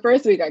for like the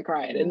first week. I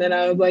cried, and then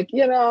I was like,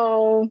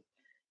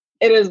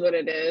 it is what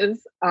it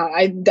is.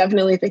 I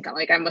definitely think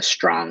like I'm a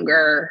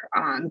stronger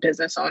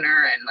business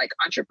owner and like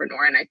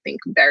entrepreneur, and I think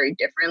very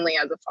differently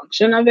as a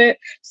function of it.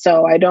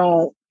 So I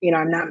don't,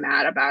 I'm not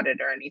mad about it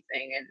or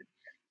anything. And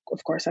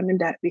of course, I'm in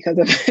debt because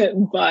of it.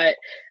 But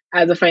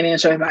as a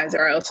financial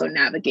advisor, I also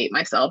navigate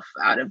myself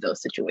out of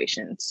those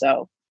situations.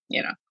 So,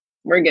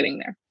 we're getting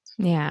there.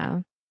 Yeah.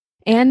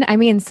 And I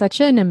mean, such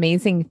an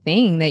amazing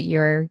thing that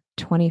you're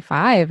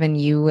 25 and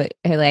you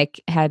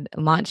like had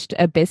launched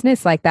a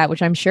business like that,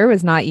 which I'm sure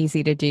was not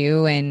easy to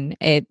do. And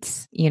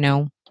it's,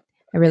 I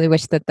really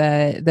wish that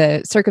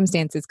the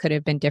circumstances could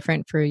have been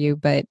different for you,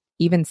 but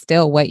even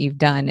still, what you've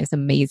done is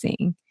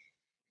amazing.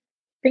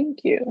 Thank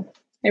you.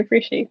 I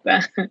appreciate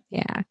that.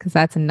 Yeah, because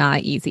that's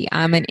not easy.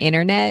 I'm an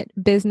internet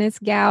business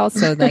gal.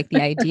 So, like, the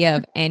idea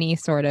of any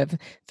sort of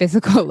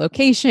physical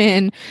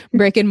location,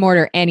 brick and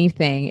mortar,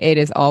 anything, it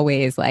is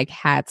always like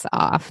hats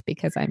off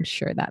because I'm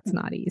sure that's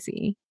not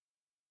easy.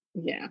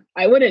 Yeah,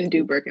 I wouldn't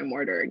do brick and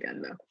mortar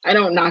again, though. I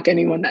don't knock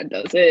anyone that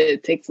does it.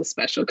 It takes a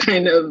special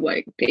kind of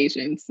like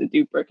patience to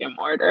do brick and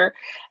mortar.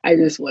 I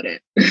just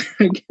wouldn't.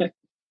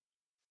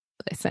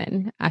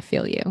 Listen, I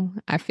feel you.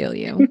 I feel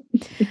you.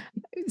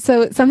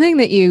 So something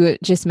that you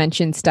just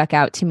mentioned stuck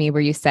out to me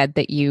where you said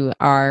that you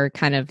are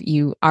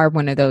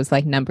one of those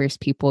like numbers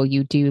people.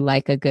 You do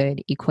like a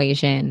good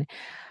equation.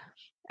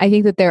 I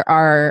think that there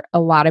are a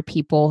lot of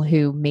people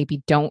who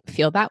maybe don't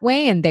feel that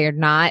way and they're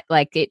not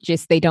like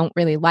they don't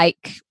really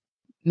like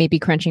maybe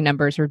crunching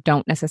numbers or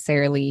don't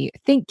necessarily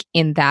think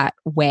in that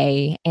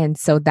way. And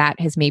so that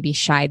has maybe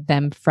shied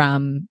them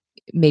from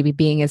maybe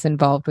being as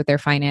involved with their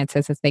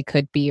finances as they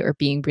could be or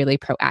being really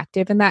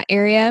proactive in that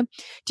area.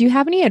 Do you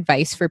have any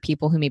advice for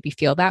people who maybe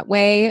feel that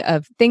way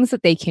of things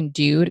that they can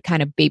do to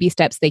kind of baby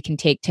steps they can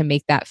take to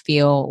make that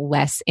feel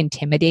less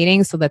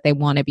intimidating so that they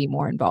want to be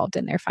more involved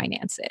in their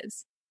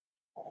finances?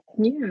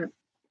 Yeah.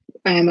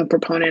 I am a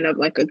proponent of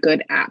like a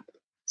good app.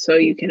 So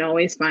you can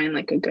always find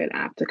like a good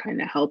app to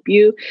kind of help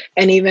you.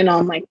 And even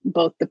on like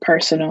both the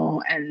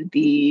personal and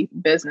the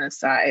business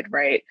side,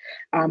 right?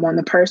 On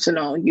the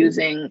personal,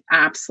 using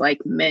apps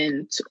like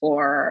Mint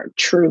or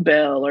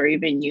Truebill, or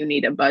even You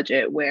Need a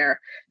Budget, where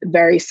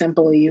very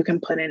simply you can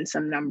put in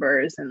some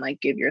numbers and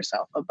like give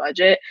yourself a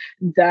budget.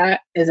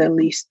 That is at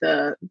least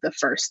the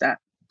first step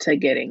to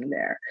getting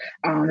there.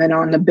 And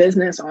on the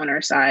business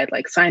owner side,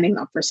 like signing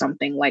up for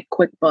something like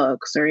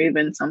QuickBooks or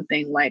even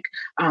something like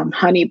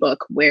HoneyBook,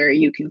 where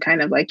you can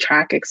kind of like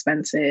track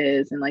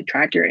expenses and like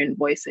track your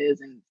invoices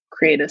and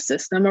create a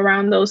system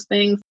around those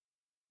things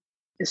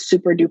is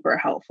super duper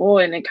helpful.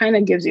 And it kind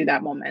of gives you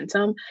that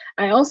momentum.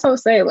 I also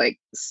say like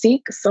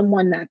seek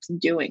someone that's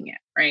doing it,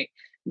 right?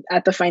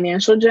 At the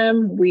financial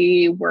gym,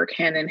 we work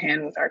hand in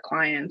hand with our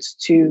clients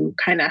to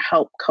kind of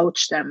help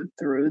coach them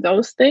through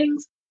those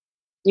things.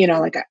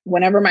 Like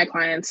whenever my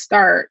clients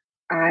start,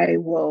 I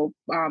will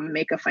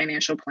make a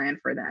financial plan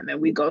for them and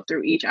we go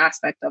through each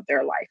aspect of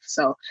their life.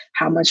 So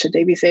how much should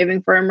they be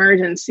saving for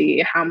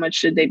emergency? How much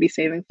should they be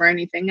saving for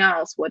anything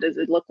else? What does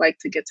it look like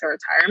to get to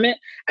retirement?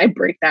 I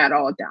break that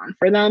all down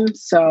for them.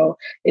 So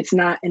it's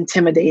not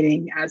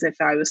intimidating as if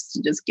I was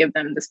to just give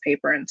them this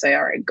paper and say,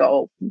 all right,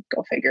 go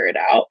figure it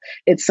out.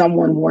 It's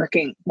someone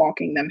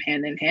walking them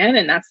hand in hand.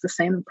 And that's the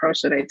same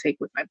approach that I take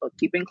with my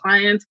bookkeeping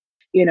clients.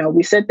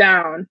 We sit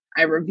down,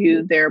 I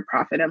review their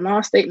profit and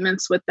loss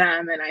statements with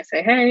them, and I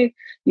say, hey,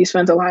 you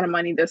spent a lot of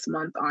money this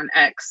month on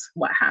X.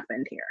 What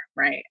happened here?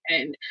 Right.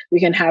 And we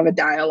can have a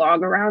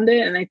dialogue around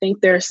it. And I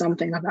think there's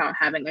something about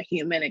having a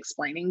human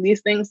explaining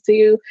these things to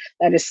you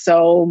that is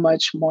so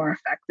much more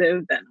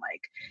effective than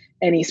like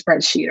any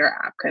spreadsheet or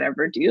app could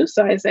ever do.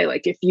 So I say,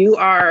 like, if you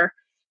are,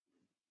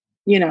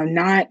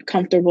 not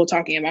comfortable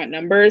talking about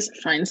numbers,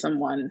 find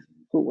someone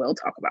who will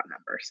talk about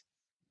numbers.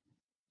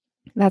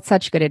 That's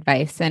such good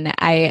advice. And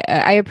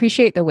I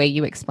appreciate the way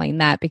you explain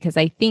that because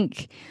I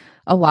think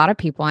a lot of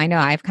people, I know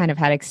I've kind of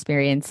had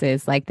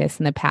experiences like this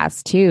in the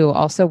past too,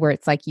 also where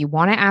it's like you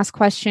want to ask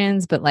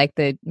questions, but like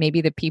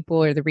maybe the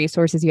people or the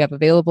resources you have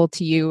available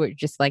to you are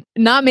just like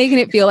not making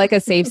it feel like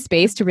a safe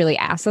space to really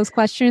ask those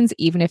questions,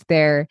 even if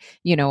they're,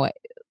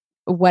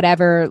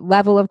 whatever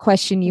level of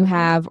question you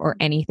have or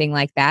anything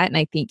like that. And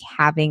I think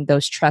having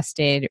those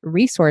trusted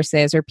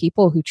resources or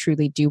people who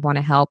truly do want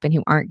to help and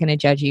who aren't going to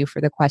judge you for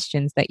the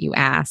questions that you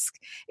ask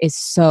is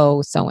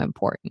so, so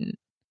important.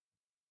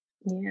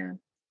 Yeah.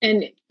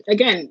 And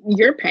again,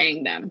 you're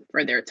paying them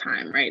for their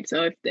time, right?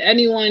 So if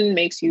anyone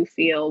makes you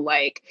feel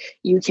like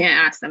you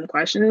can't ask them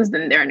questions,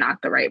 then they're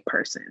not the right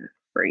person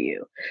for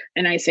you.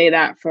 And I say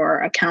that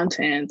for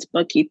accountants,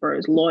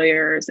 bookkeepers,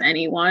 lawyers,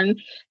 anyone.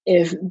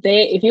 If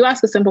you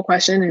ask a simple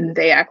question and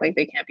they act like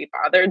they can't be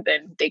bothered,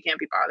 then they can't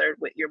be bothered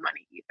with your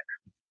money either.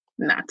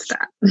 And that's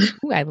that.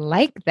 Ooh, I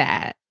like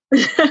that.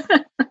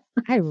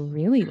 I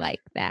really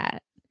like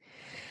that.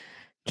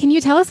 Can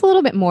you tell us a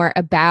little bit more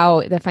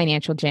about the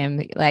financial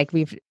gym? Like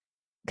we've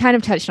kind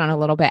of touched on a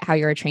little bit how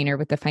you're a trainer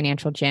with the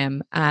financial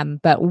gym,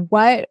 but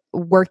what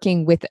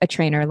working with a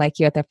trainer like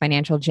you at the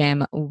financial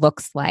gym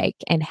looks like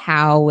and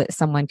how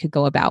someone could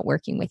go about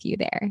working with you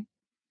there.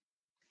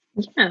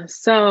 Yeah.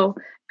 So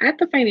at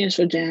the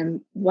financial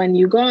gym, when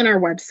you go on our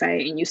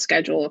website and you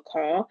schedule a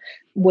call,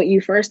 what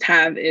you first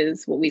have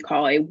is what we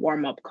call a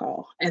warm up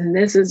call. And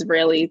this is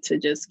really to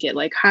just get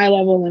like high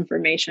level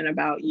information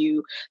about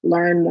you,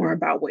 learn more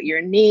about what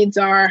your needs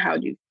are, how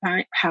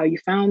you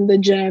found the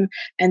gym,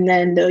 and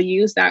then they'll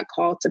use that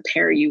call to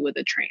pair you with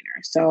a trainer.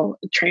 So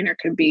the trainer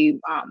could be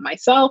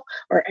myself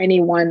or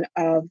any one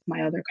of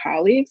my other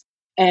colleagues.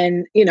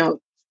 And,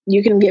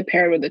 you can get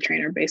paired with a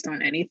trainer based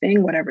on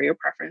anything, whatever your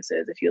preference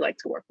is. If you like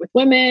to work with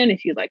women,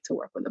 if you like to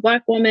work with a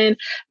Black woman,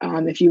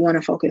 if you want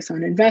to focus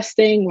on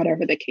investing,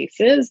 whatever the case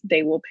is,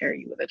 they will pair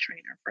you with a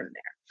trainer from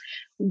there.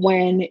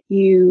 When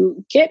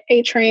you get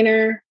a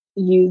trainer,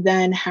 you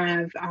then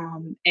have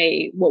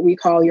what we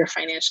call your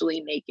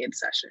financially naked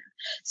session.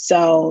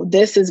 So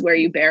this is where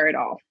you bear it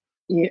all.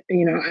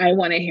 I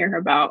want to hear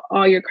about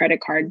all your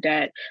credit card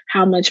debt,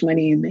 how much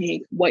money you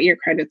make, what your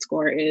credit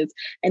score is,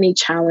 any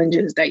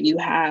challenges that you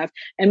have.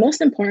 And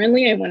most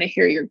importantly, I want to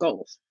hear your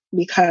goals,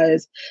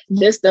 because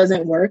this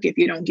doesn't work if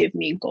you don't give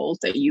me goals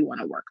that you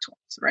want to work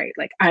towards, right?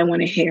 Like I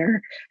want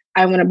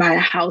to buy a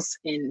house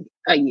in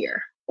a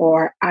year,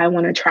 or I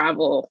want to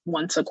travel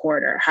once a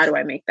quarter. How do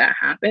I make that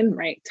happen?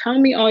 Right? Tell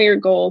me all your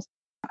goals.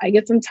 I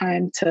get some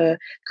time to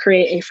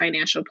create a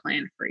financial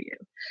plan for you.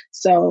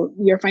 So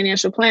your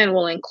financial plan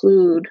will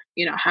include,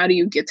 how do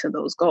you get to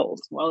those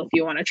goals? Well, if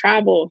you want to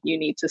travel, you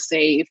need to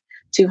save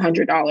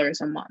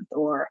 $200 a month,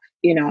 or,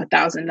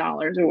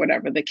 $1,000, or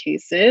whatever the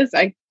case is.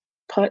 I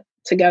put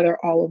together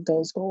all of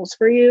those goals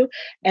for you.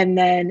 And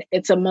then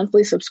it's a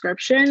monthly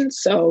subscription.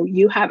 So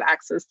you have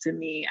access to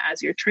me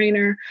as your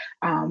trainer.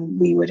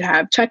 We would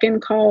have check-in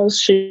calls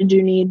should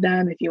you need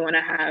them. If you want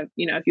to have,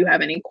 if you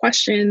have any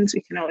questions,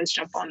 we can always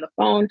jump on the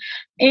phone.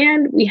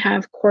 And we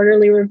have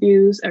quarterly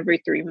reviews every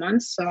 3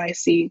 months. So I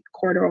see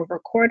quarter over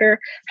quarter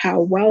how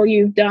well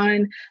you've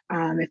done.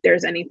 If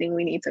there's anything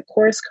we need to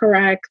course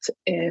correct,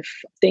 if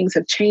things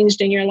have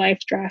changed in your life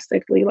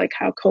drastically, like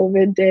how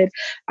COVID did,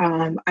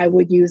 I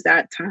would use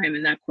that time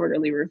and that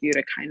quarterly review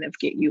to kind of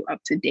get you up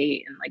to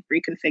date and like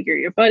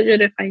reconfigure your budget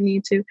if I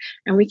need to.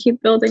 And we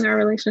keep building our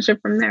relationship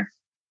from there.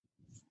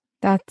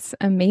 That's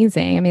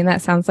amazing. I mean,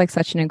 that sounds like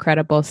such an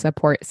incredible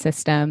support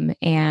system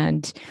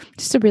and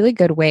just a really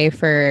good way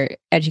for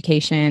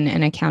education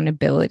and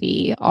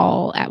accountability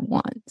all at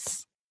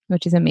once,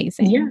 which is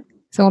amazing. Yeah.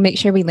 So we'll make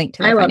sure we link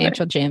to the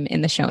financial gym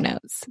in the show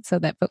notes so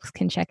that folks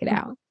can check it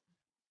out.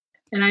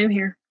 And I'm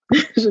here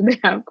should they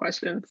have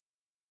questions.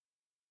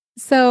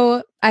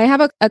 So I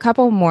have a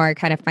couple more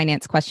kind of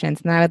finance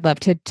questions, and I would love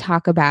to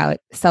talk about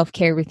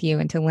self-care with you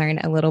and to learn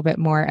a little bit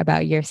more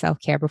about your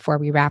self-care before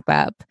we wrap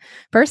up.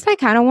 First, I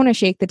kind of want to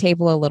shake the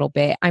table a little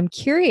bit. I'm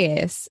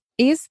curious,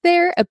 is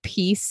there a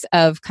piece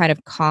of kind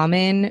of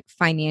common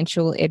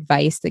financial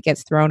advice that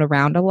gets thrown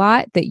around a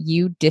lot that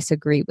you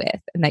disagree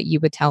with and that you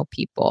would tell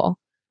people,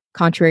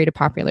 contrary to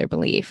popular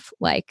belief,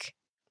 like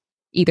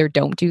either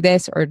don't do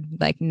this or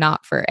like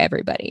not for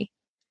everybody?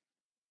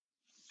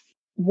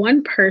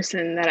 One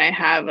person that I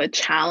have a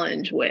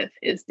challenge with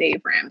is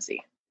Dave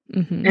Ramsey.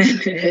 Mm-hmm. And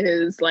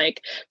his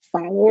like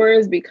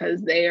followers,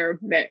 because they are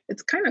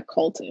it's kind of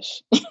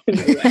cultish in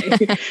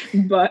a way,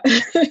 but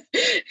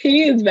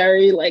he is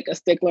very like a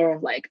stickler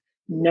of like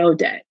no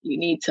debt. You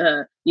need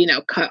to,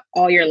 cut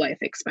all your life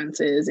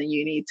expenses and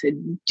you need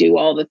to do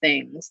all the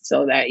things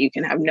so that you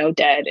can have no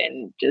debt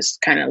and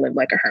just kind of live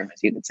like a hermit.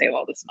 You can save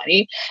all this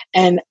money.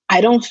 And I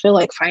don't feel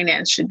like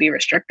finance should be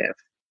restrictive.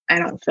 I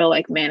don't feel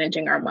like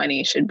managing our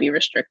money should be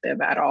restrictive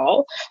at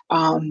all.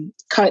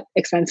 Cut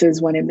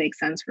expenses when it makes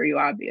sense for you,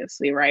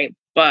 obviously, right?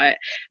 But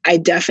I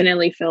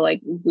definitely feel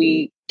like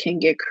we can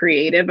get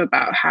creative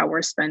about how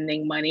we're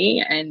spending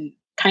money and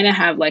kind of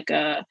have like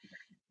a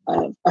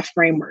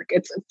framework.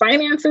 It's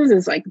finances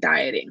is like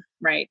dieting,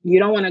 right? You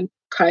don't want to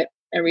cut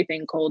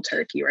everything cold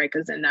turkey, right?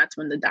 Because then that's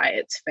when the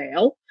diets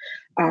fail.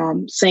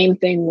 Same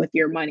thing with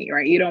your money,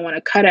 right? You don't want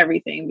to cut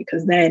everything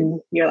because then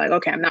you're like,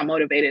 okay, I'm not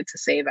motivated to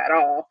save at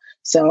all.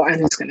 So I'm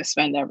just going to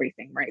spend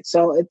everything, right?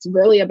 So it's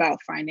really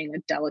about finding a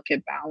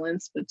delicate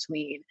balance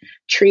between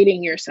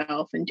treating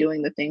yourself and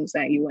doing the things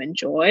that you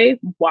enjoy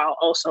while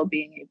also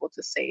being able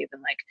to save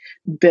and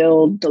like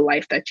build the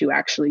life that you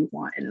actually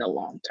want in the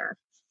long term.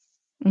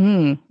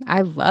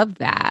 I love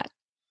that.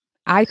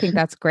 I think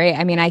that's great.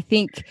 I mean, I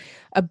think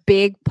a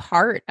big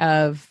part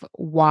of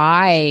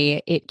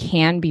why it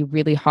can be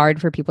really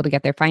hard for people to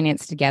get their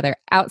finance together,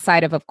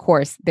 outside of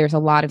course, there's a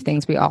lot of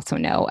things we also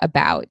know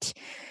about,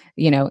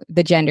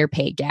 the gender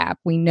pay gap.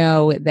 We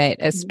know that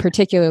as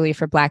particularly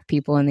for Black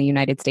people in the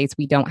United States,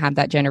 we don't have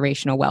that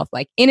generational wealth.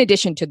 Like in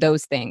addition to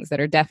those things that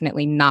are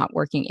definitely not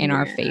working in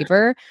our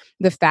favor,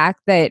 the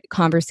fact that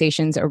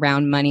conversations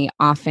around money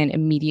often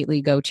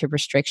immediately go to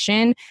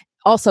restriction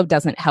also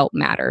doesn't help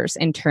matters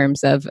in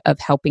terms of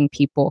helping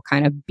people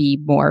kind of be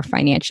more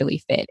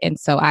financially fit. And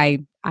so I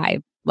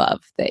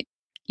love that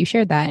you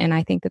shared that. And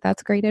I think that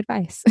that's great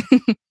advice.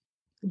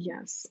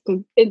 Yes,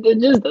 it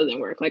just doesn't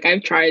work. Like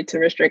I've tried to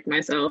restrict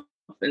myself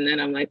and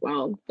then I'm like,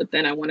 well, but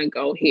then I want to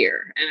go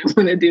here and I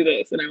want to do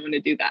this and I want to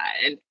do that.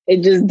 And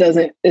it just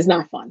doesn't, it's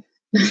not fun.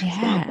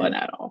 It's not fun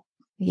at all.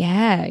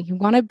 Yeah. You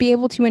want to be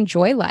able to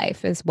enjoy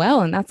life as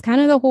well. And that's kind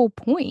of the whole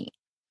point.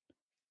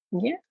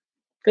 Yeah.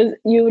 Because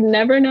you would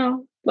never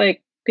know.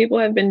 Like people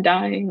have been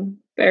dying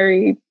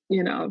very,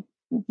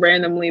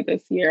 randomly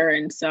this year.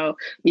 And so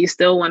you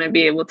still want to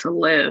be able to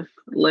live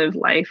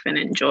life and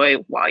enjoy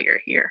while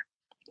you're here.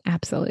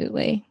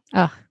 Absolutely.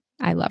 Oh,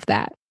 I love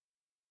that.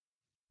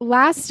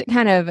 Last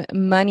kind of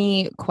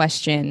money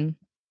question.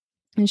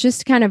 And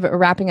just kind of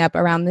wrapping up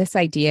around this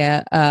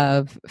idea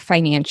of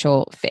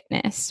financial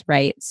fitness,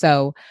 right?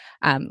 So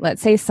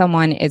let's say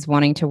someone is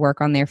wanting to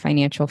work on their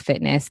financial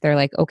fitness. They're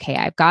like, okay,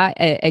 I've got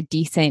a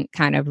decent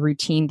kind of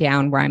routine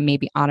down where I'm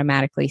maybe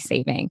automatically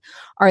saving.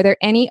 Are there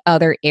any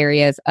other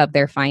areas of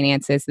their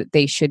finances that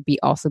they should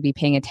also be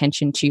paying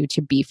attention to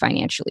be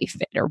financially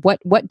fit? Or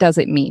what does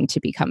it mean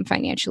to become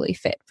financially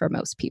fit for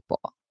most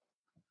people?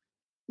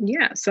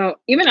 Yeah. So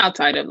even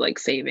outside of like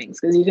savings,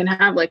 because you can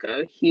have like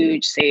a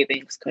huge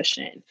savings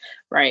cushion,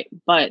 right?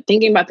 But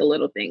thinking about the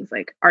little things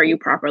like, are you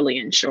properly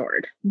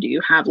insured? Do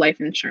you have life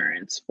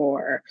insurance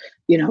for,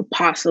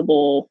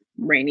 possible,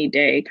 rainy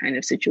day kind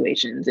of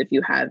situations, if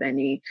you have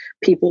any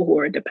people who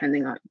are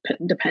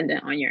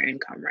dependent on your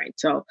income, right?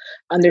 So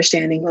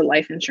understanding the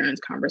life insurance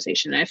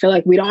conversation. I feel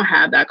like we don't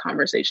have that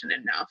conversation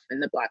enough in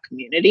the Black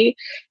community.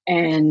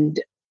 And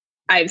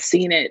I've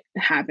seen it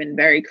happen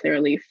very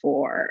clearly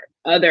for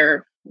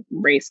other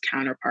race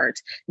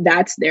counterparts.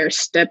 That's their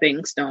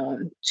stepping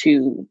stone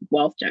to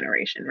wealth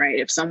generation, right?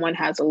 If someone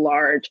has a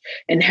large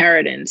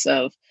inheritance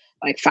of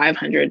like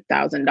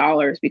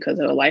 $500,000 because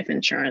of a life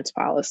insurance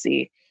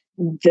policy,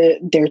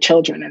 their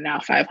children are now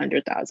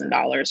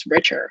 $500,000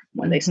 richer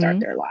when they start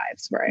their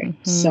lives, right?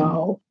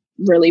 So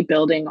really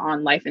building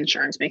on life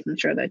insurance, making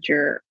sure that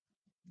you're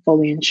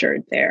fully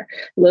insured there.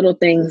 Little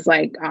things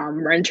like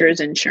renter's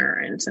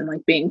insurance and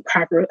like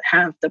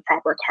have the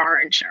proper car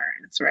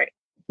insurance, right?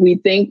 We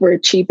think we're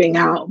cheaping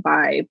out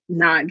by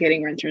not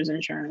getting renter's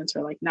insurance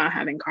or like not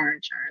having car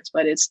insurance,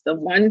 but it's the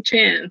one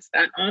chance,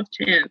 that off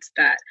chance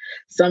that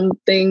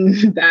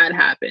something bad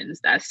happens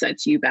that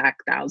sets you back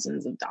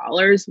thousands of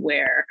dollars,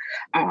 where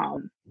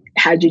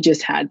had you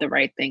just had the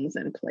right things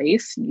in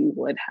place, you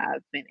would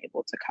have been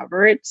able to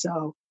cover it.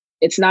 So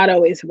it's not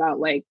always about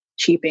like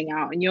cheaping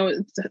out.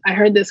 And I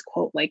heard this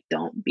quote, like,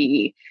 don't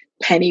be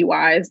penny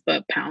wise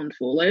but pound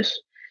foolish.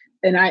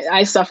 And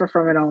I suffer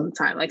from it all the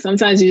time. Like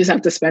sometimes you just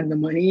have to spend the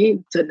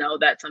money to know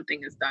that something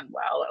is done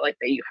well, or like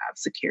that you have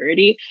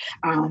security.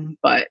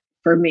 But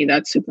for me,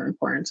 that's super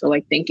important. So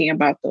like thinking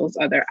about those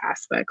other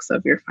aspects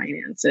of your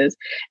finances.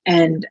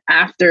 And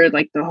after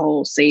like the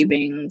whole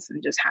savings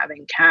and just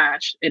having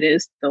cash, it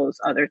is those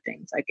other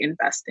things like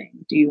investing.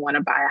 Do you want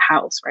to buy a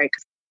house, right?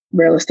 'Cause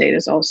real estate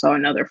is also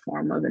another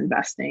form of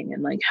investing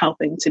and like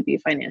helping to be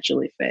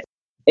financially fit.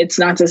 It's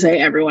not to say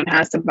everyone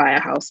has to buy a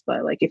house,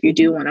 but like if you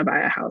do want to buy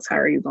a house, how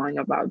are you going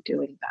about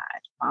doing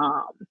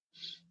that?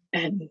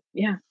 And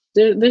yeah,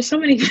 there's so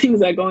many things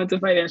that go into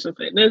financial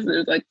fitness.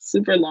 There's like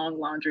super long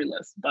laundry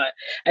list, but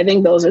I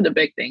think those are the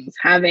big things: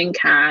 having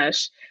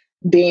cash,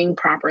 being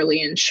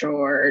properly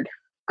insured,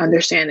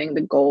 understanding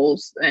the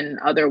goals and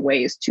other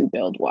ways to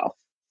build wealth.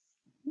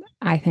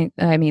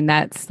 I mean,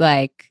 that's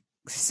like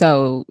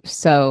so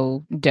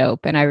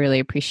dope. And I really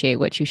appreciate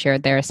what you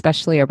shared there,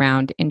 especially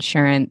around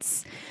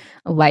insurance,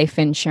 life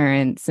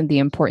insurance, and the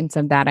importance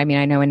of that. I mean,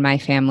 I know in my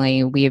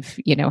family, we've,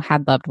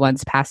 had loved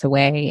ones pass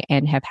away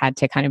and have had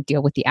to kind of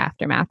deal with the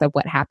aftermath of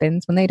what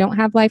happens when they don't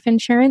have life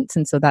insurance.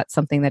 And so that's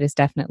something that is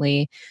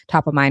definitely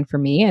top of mind for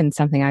me and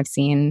something I've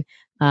seen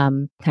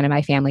kind of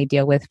my family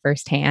deal with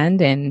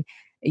firsthand. And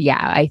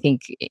yeah, I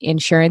think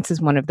insurance is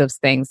one of those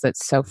things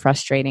that's so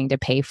frustrating to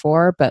pay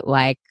for, but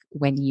like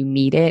when you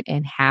need it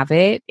and have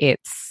it,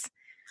 it's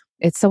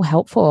so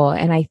helpful.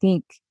 And I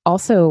think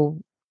also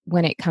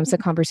when it comes to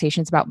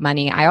conversations about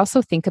money, I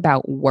also think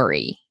about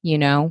worry,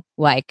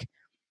 like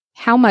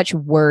how much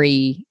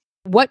worry,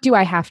 what do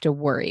I have to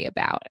worry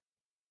about?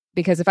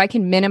 Because if I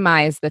can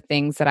minimize the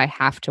things that I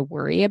have to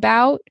worry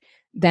about,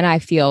 then I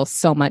feel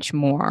so much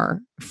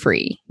more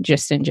free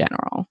just in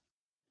general.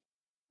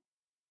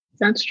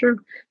 That's true.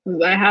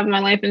 I have my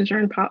life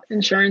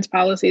insurance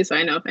policy, so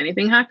I know if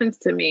anything happens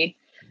to me,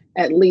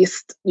 at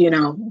least,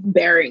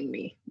 burying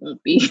me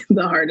won't be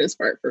the hardest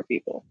part for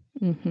people.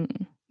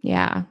 Mm-hmm.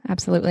 Yeah,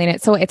 absolutely. And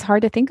it's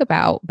hard to think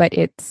about, but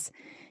it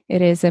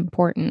is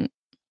important.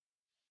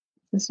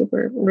 It's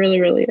super,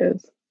 really, really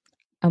is.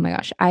 Oh my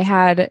gosh. I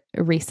had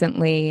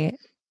recently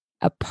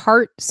a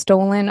part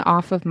stolen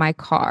off of my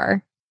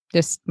car.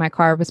 Just my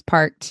car was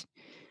parked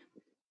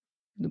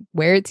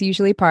where it's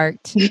usually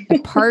parked, a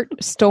part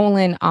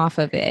stolen off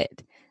of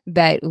it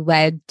that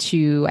led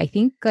to, I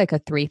think, like a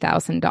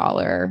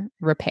 $3,000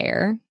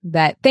 repair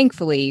that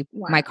thankfully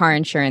my car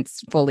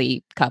insurance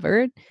fully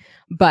covered.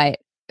 But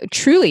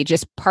truly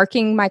just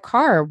parking my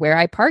car where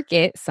I park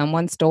it,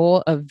 someone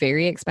stole a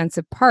very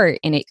expensive part,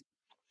 and it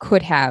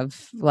could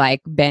have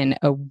like been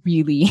a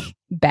really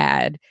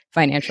bad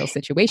financial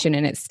situation.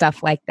 And it's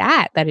stuff like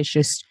that is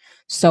just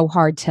so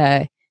hard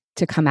to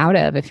come out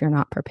of if you're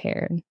not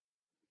prepared.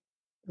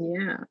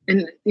 Yeah.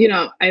 And,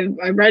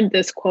 I read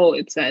this quote.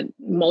 It said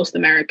most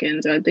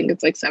Americans, I think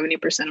it's like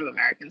 70% of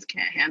Americans,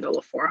 can't handle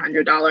a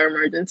 $400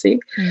 emergency.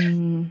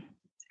 And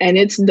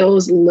it's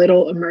those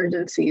little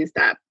emergencies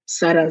that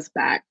set us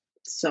back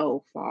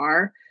so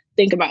far.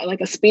 Think about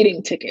like a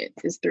speeding ticket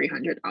is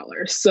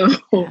 $300. So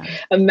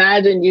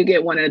imagine you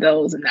get one of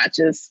those and that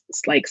just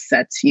like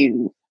sets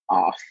you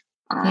off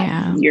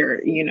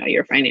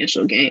your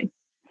financial game.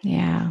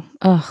 Yeah.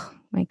 Oh,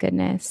 my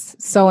goodness.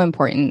 So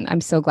important.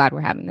 I'm so glad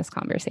we're having this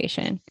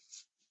conversation.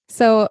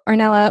 So,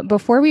 Ornella,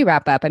 before we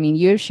wrap up, I mean,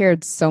 you have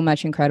shared so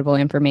much incredible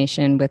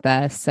information with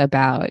us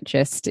about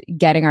just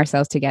getting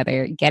ourselves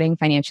together, getting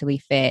financially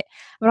fit.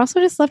 I would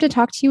also just love to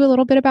talk to you a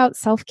little bit about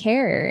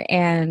self-care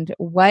and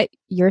what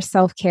your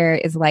self-care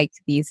is like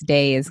these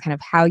days, kind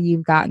of how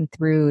you've gotten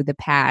through the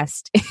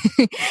past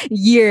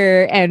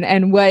year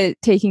and what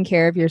taking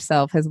care of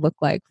yourself has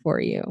looked like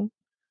for you.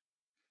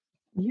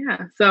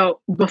 Yeah. So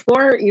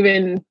before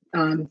even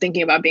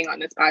thinking about being on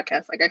this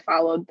podcast, like I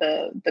followed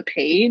the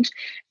page,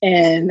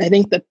 and I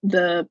think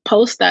the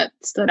post that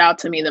stood out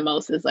to me the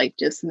most is like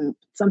just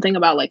something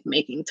about like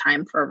making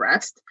time for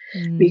rest,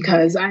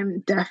 because I'm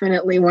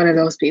definitely one of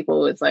those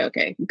people who is like,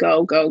 okay,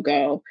 go, go,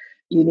 go.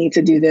 You need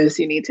to do this,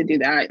 you need to do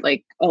that.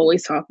 Like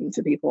always talking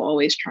to people,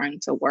 always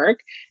trying to work.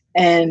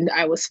 And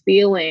I was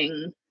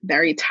feeling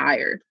very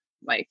tired.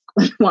 Like,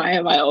 why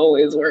am I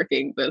always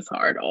working this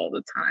hard all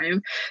the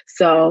time?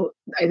 So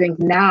I think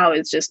now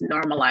it's just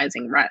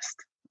normalizing rest.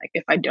 Like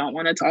if I don't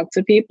want to talk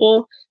to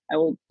people, I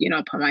will,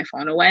 put my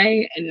phone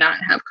away and not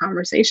have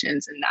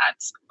conversations, and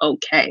that's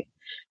okay.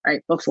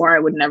 Right. Before I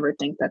would never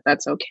think that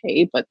that's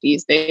okay. But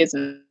these days,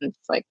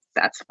 it's like,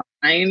 that's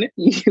fine.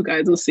 You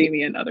guys will see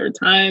me another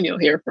time. You'll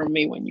hear from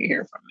me when you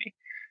hear from me.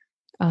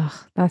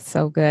 Oh, that's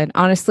so good.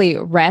 Honestly,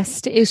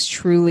 rest is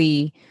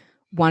truly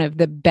one of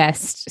the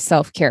best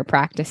self-care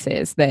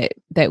practices that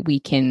we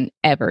can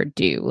ever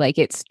do. Like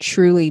it's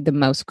truly the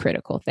most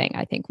critical thing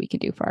I think we can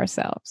do for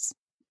ourselves.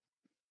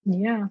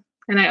 Yeah.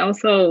 And I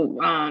also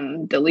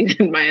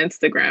deleted my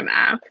Instagram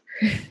app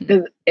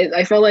because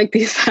I felt like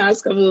these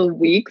past couple of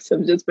weeks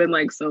have just been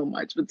like so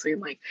much between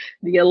like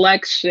the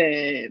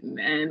election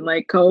and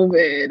like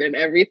COVID and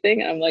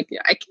everything. I'm like,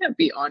 yeah, I can't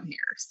be on here.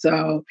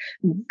 So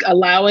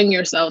allowing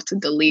yourself to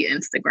delete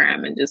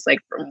Instagram and just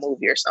like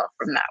remove yourself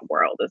from that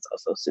world is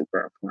also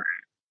super important.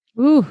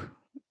 Ooh,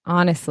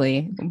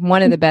 honestly,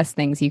 one of the best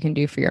things you can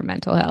do for your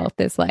mental health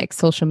is like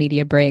social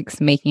media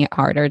breaks, making it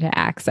harder to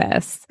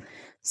access.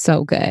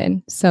 So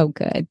good. So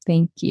good.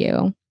 Thank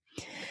you.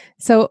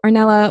 So,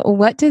 Ornella,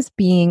 what does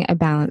being a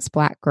balanced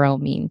Black girl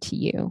mean to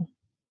you?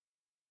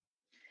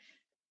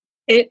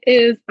 It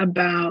is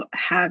about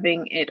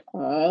having it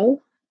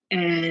all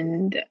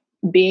and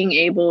being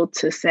able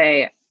to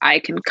say, I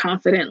can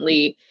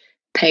confidently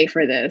pay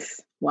for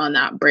this while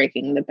not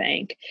breaking the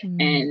bank.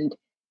 And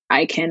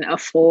I can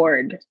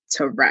afford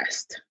to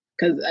rest.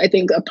 Because I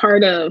think a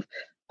part of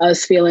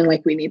us feeling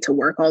like we need to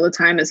work all the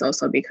time is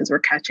also because we're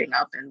catching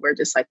up and we're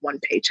just like one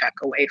paycheck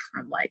away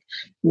from like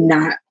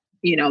not,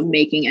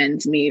 making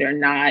ends meet or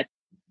not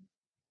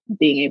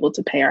being able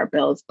to pay our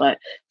bills. But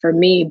for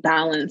me,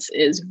 balance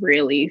is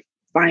really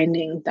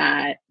finding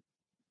that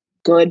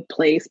good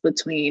place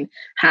between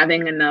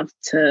having enough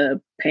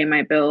to pay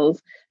my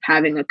bills,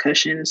 having a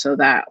cushion so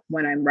that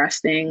when I'm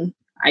resting,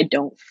 I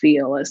don't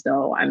feel as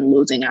though I'm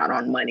losing out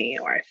on money,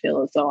 or I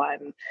feel as though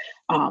I'm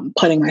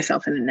putting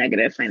myself in a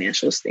negative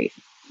financial state.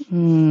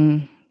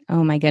 Oh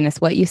my goodness.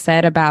 What you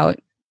said about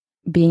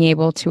being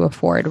able to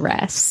afford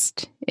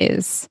rest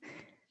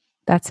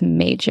that's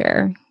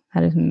major.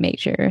 That is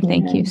major.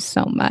 Thank you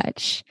so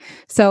much.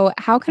 So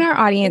how can our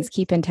audience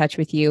keep in touch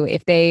with you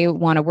if they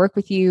want to work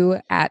with you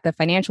at the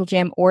Financial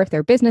Gym, or if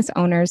they're business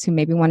owners who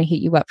maybe want to hit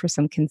you up for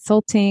some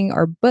consulting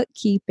or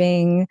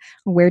bookkeeping?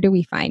 Where do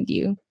we find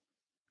you?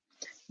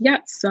 Yeah,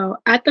 so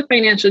at the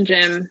Financial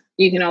Gym,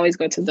 you can always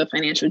go to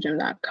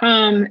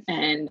thefinancialgym.com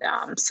and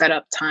set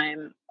up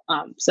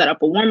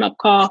a warm-up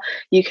call.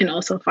 You can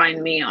also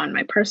find me on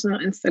my personal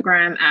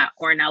Instagram at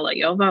Ornella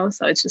Yovo.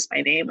 So it's just my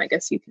name. I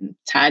guess you can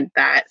tag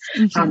that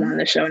on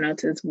the show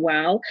notes as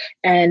well.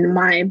 And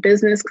my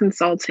business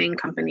consulting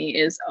company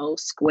is O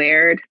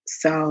Squared.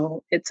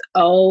 So it's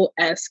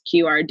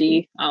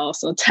OSQRD. I'll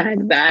also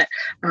tag that.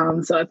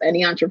 So if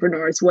any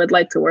entrepreneurs would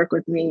like to work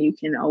with me, you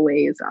can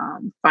always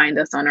find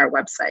us on our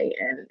website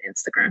and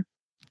Instagram.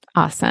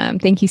 Awesome.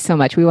 Thank you so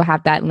much. We will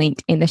have that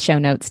linked in the show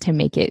notes to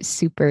make it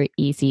super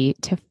easy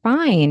to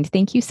find.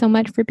 Thank you so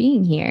much for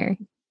being here.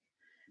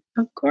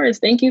 Of course.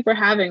 Thank you for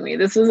having me.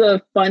 This was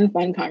a fun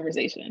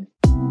conversation.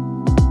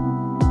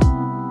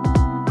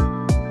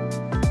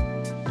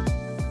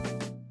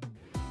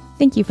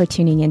 Thank you for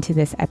tuning into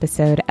this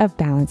episode of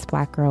Balanced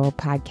Black Girl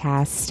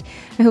Podcast.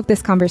 I hope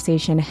this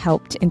conversation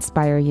helped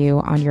inspire you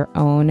on your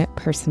own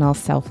personal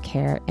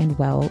self-care and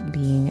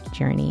well-being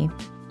journey.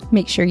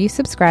 Make sure you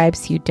subscribe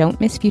so you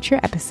don't miss future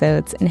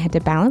episodes, and head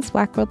to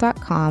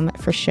balancedblackgirl.com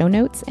for show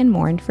notes and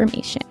more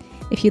information.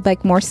 If you'd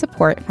like more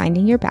support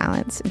finding your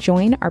balance,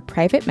 join our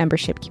private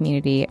membership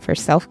community for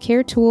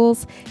self-care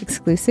tools,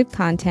 exclusive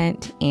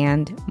content,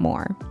 and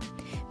more.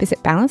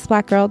 Visit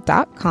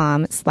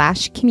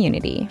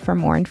balancedblackgirl.com/community for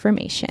more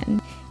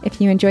information. If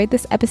you enjoyed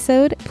this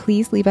episode,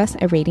 please leave us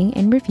a rating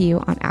and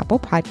review on Apple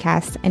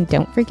Podcasts, and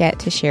don't forget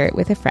to share it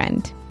with a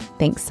friend.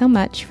 Thanks so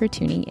much for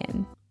tuning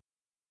in.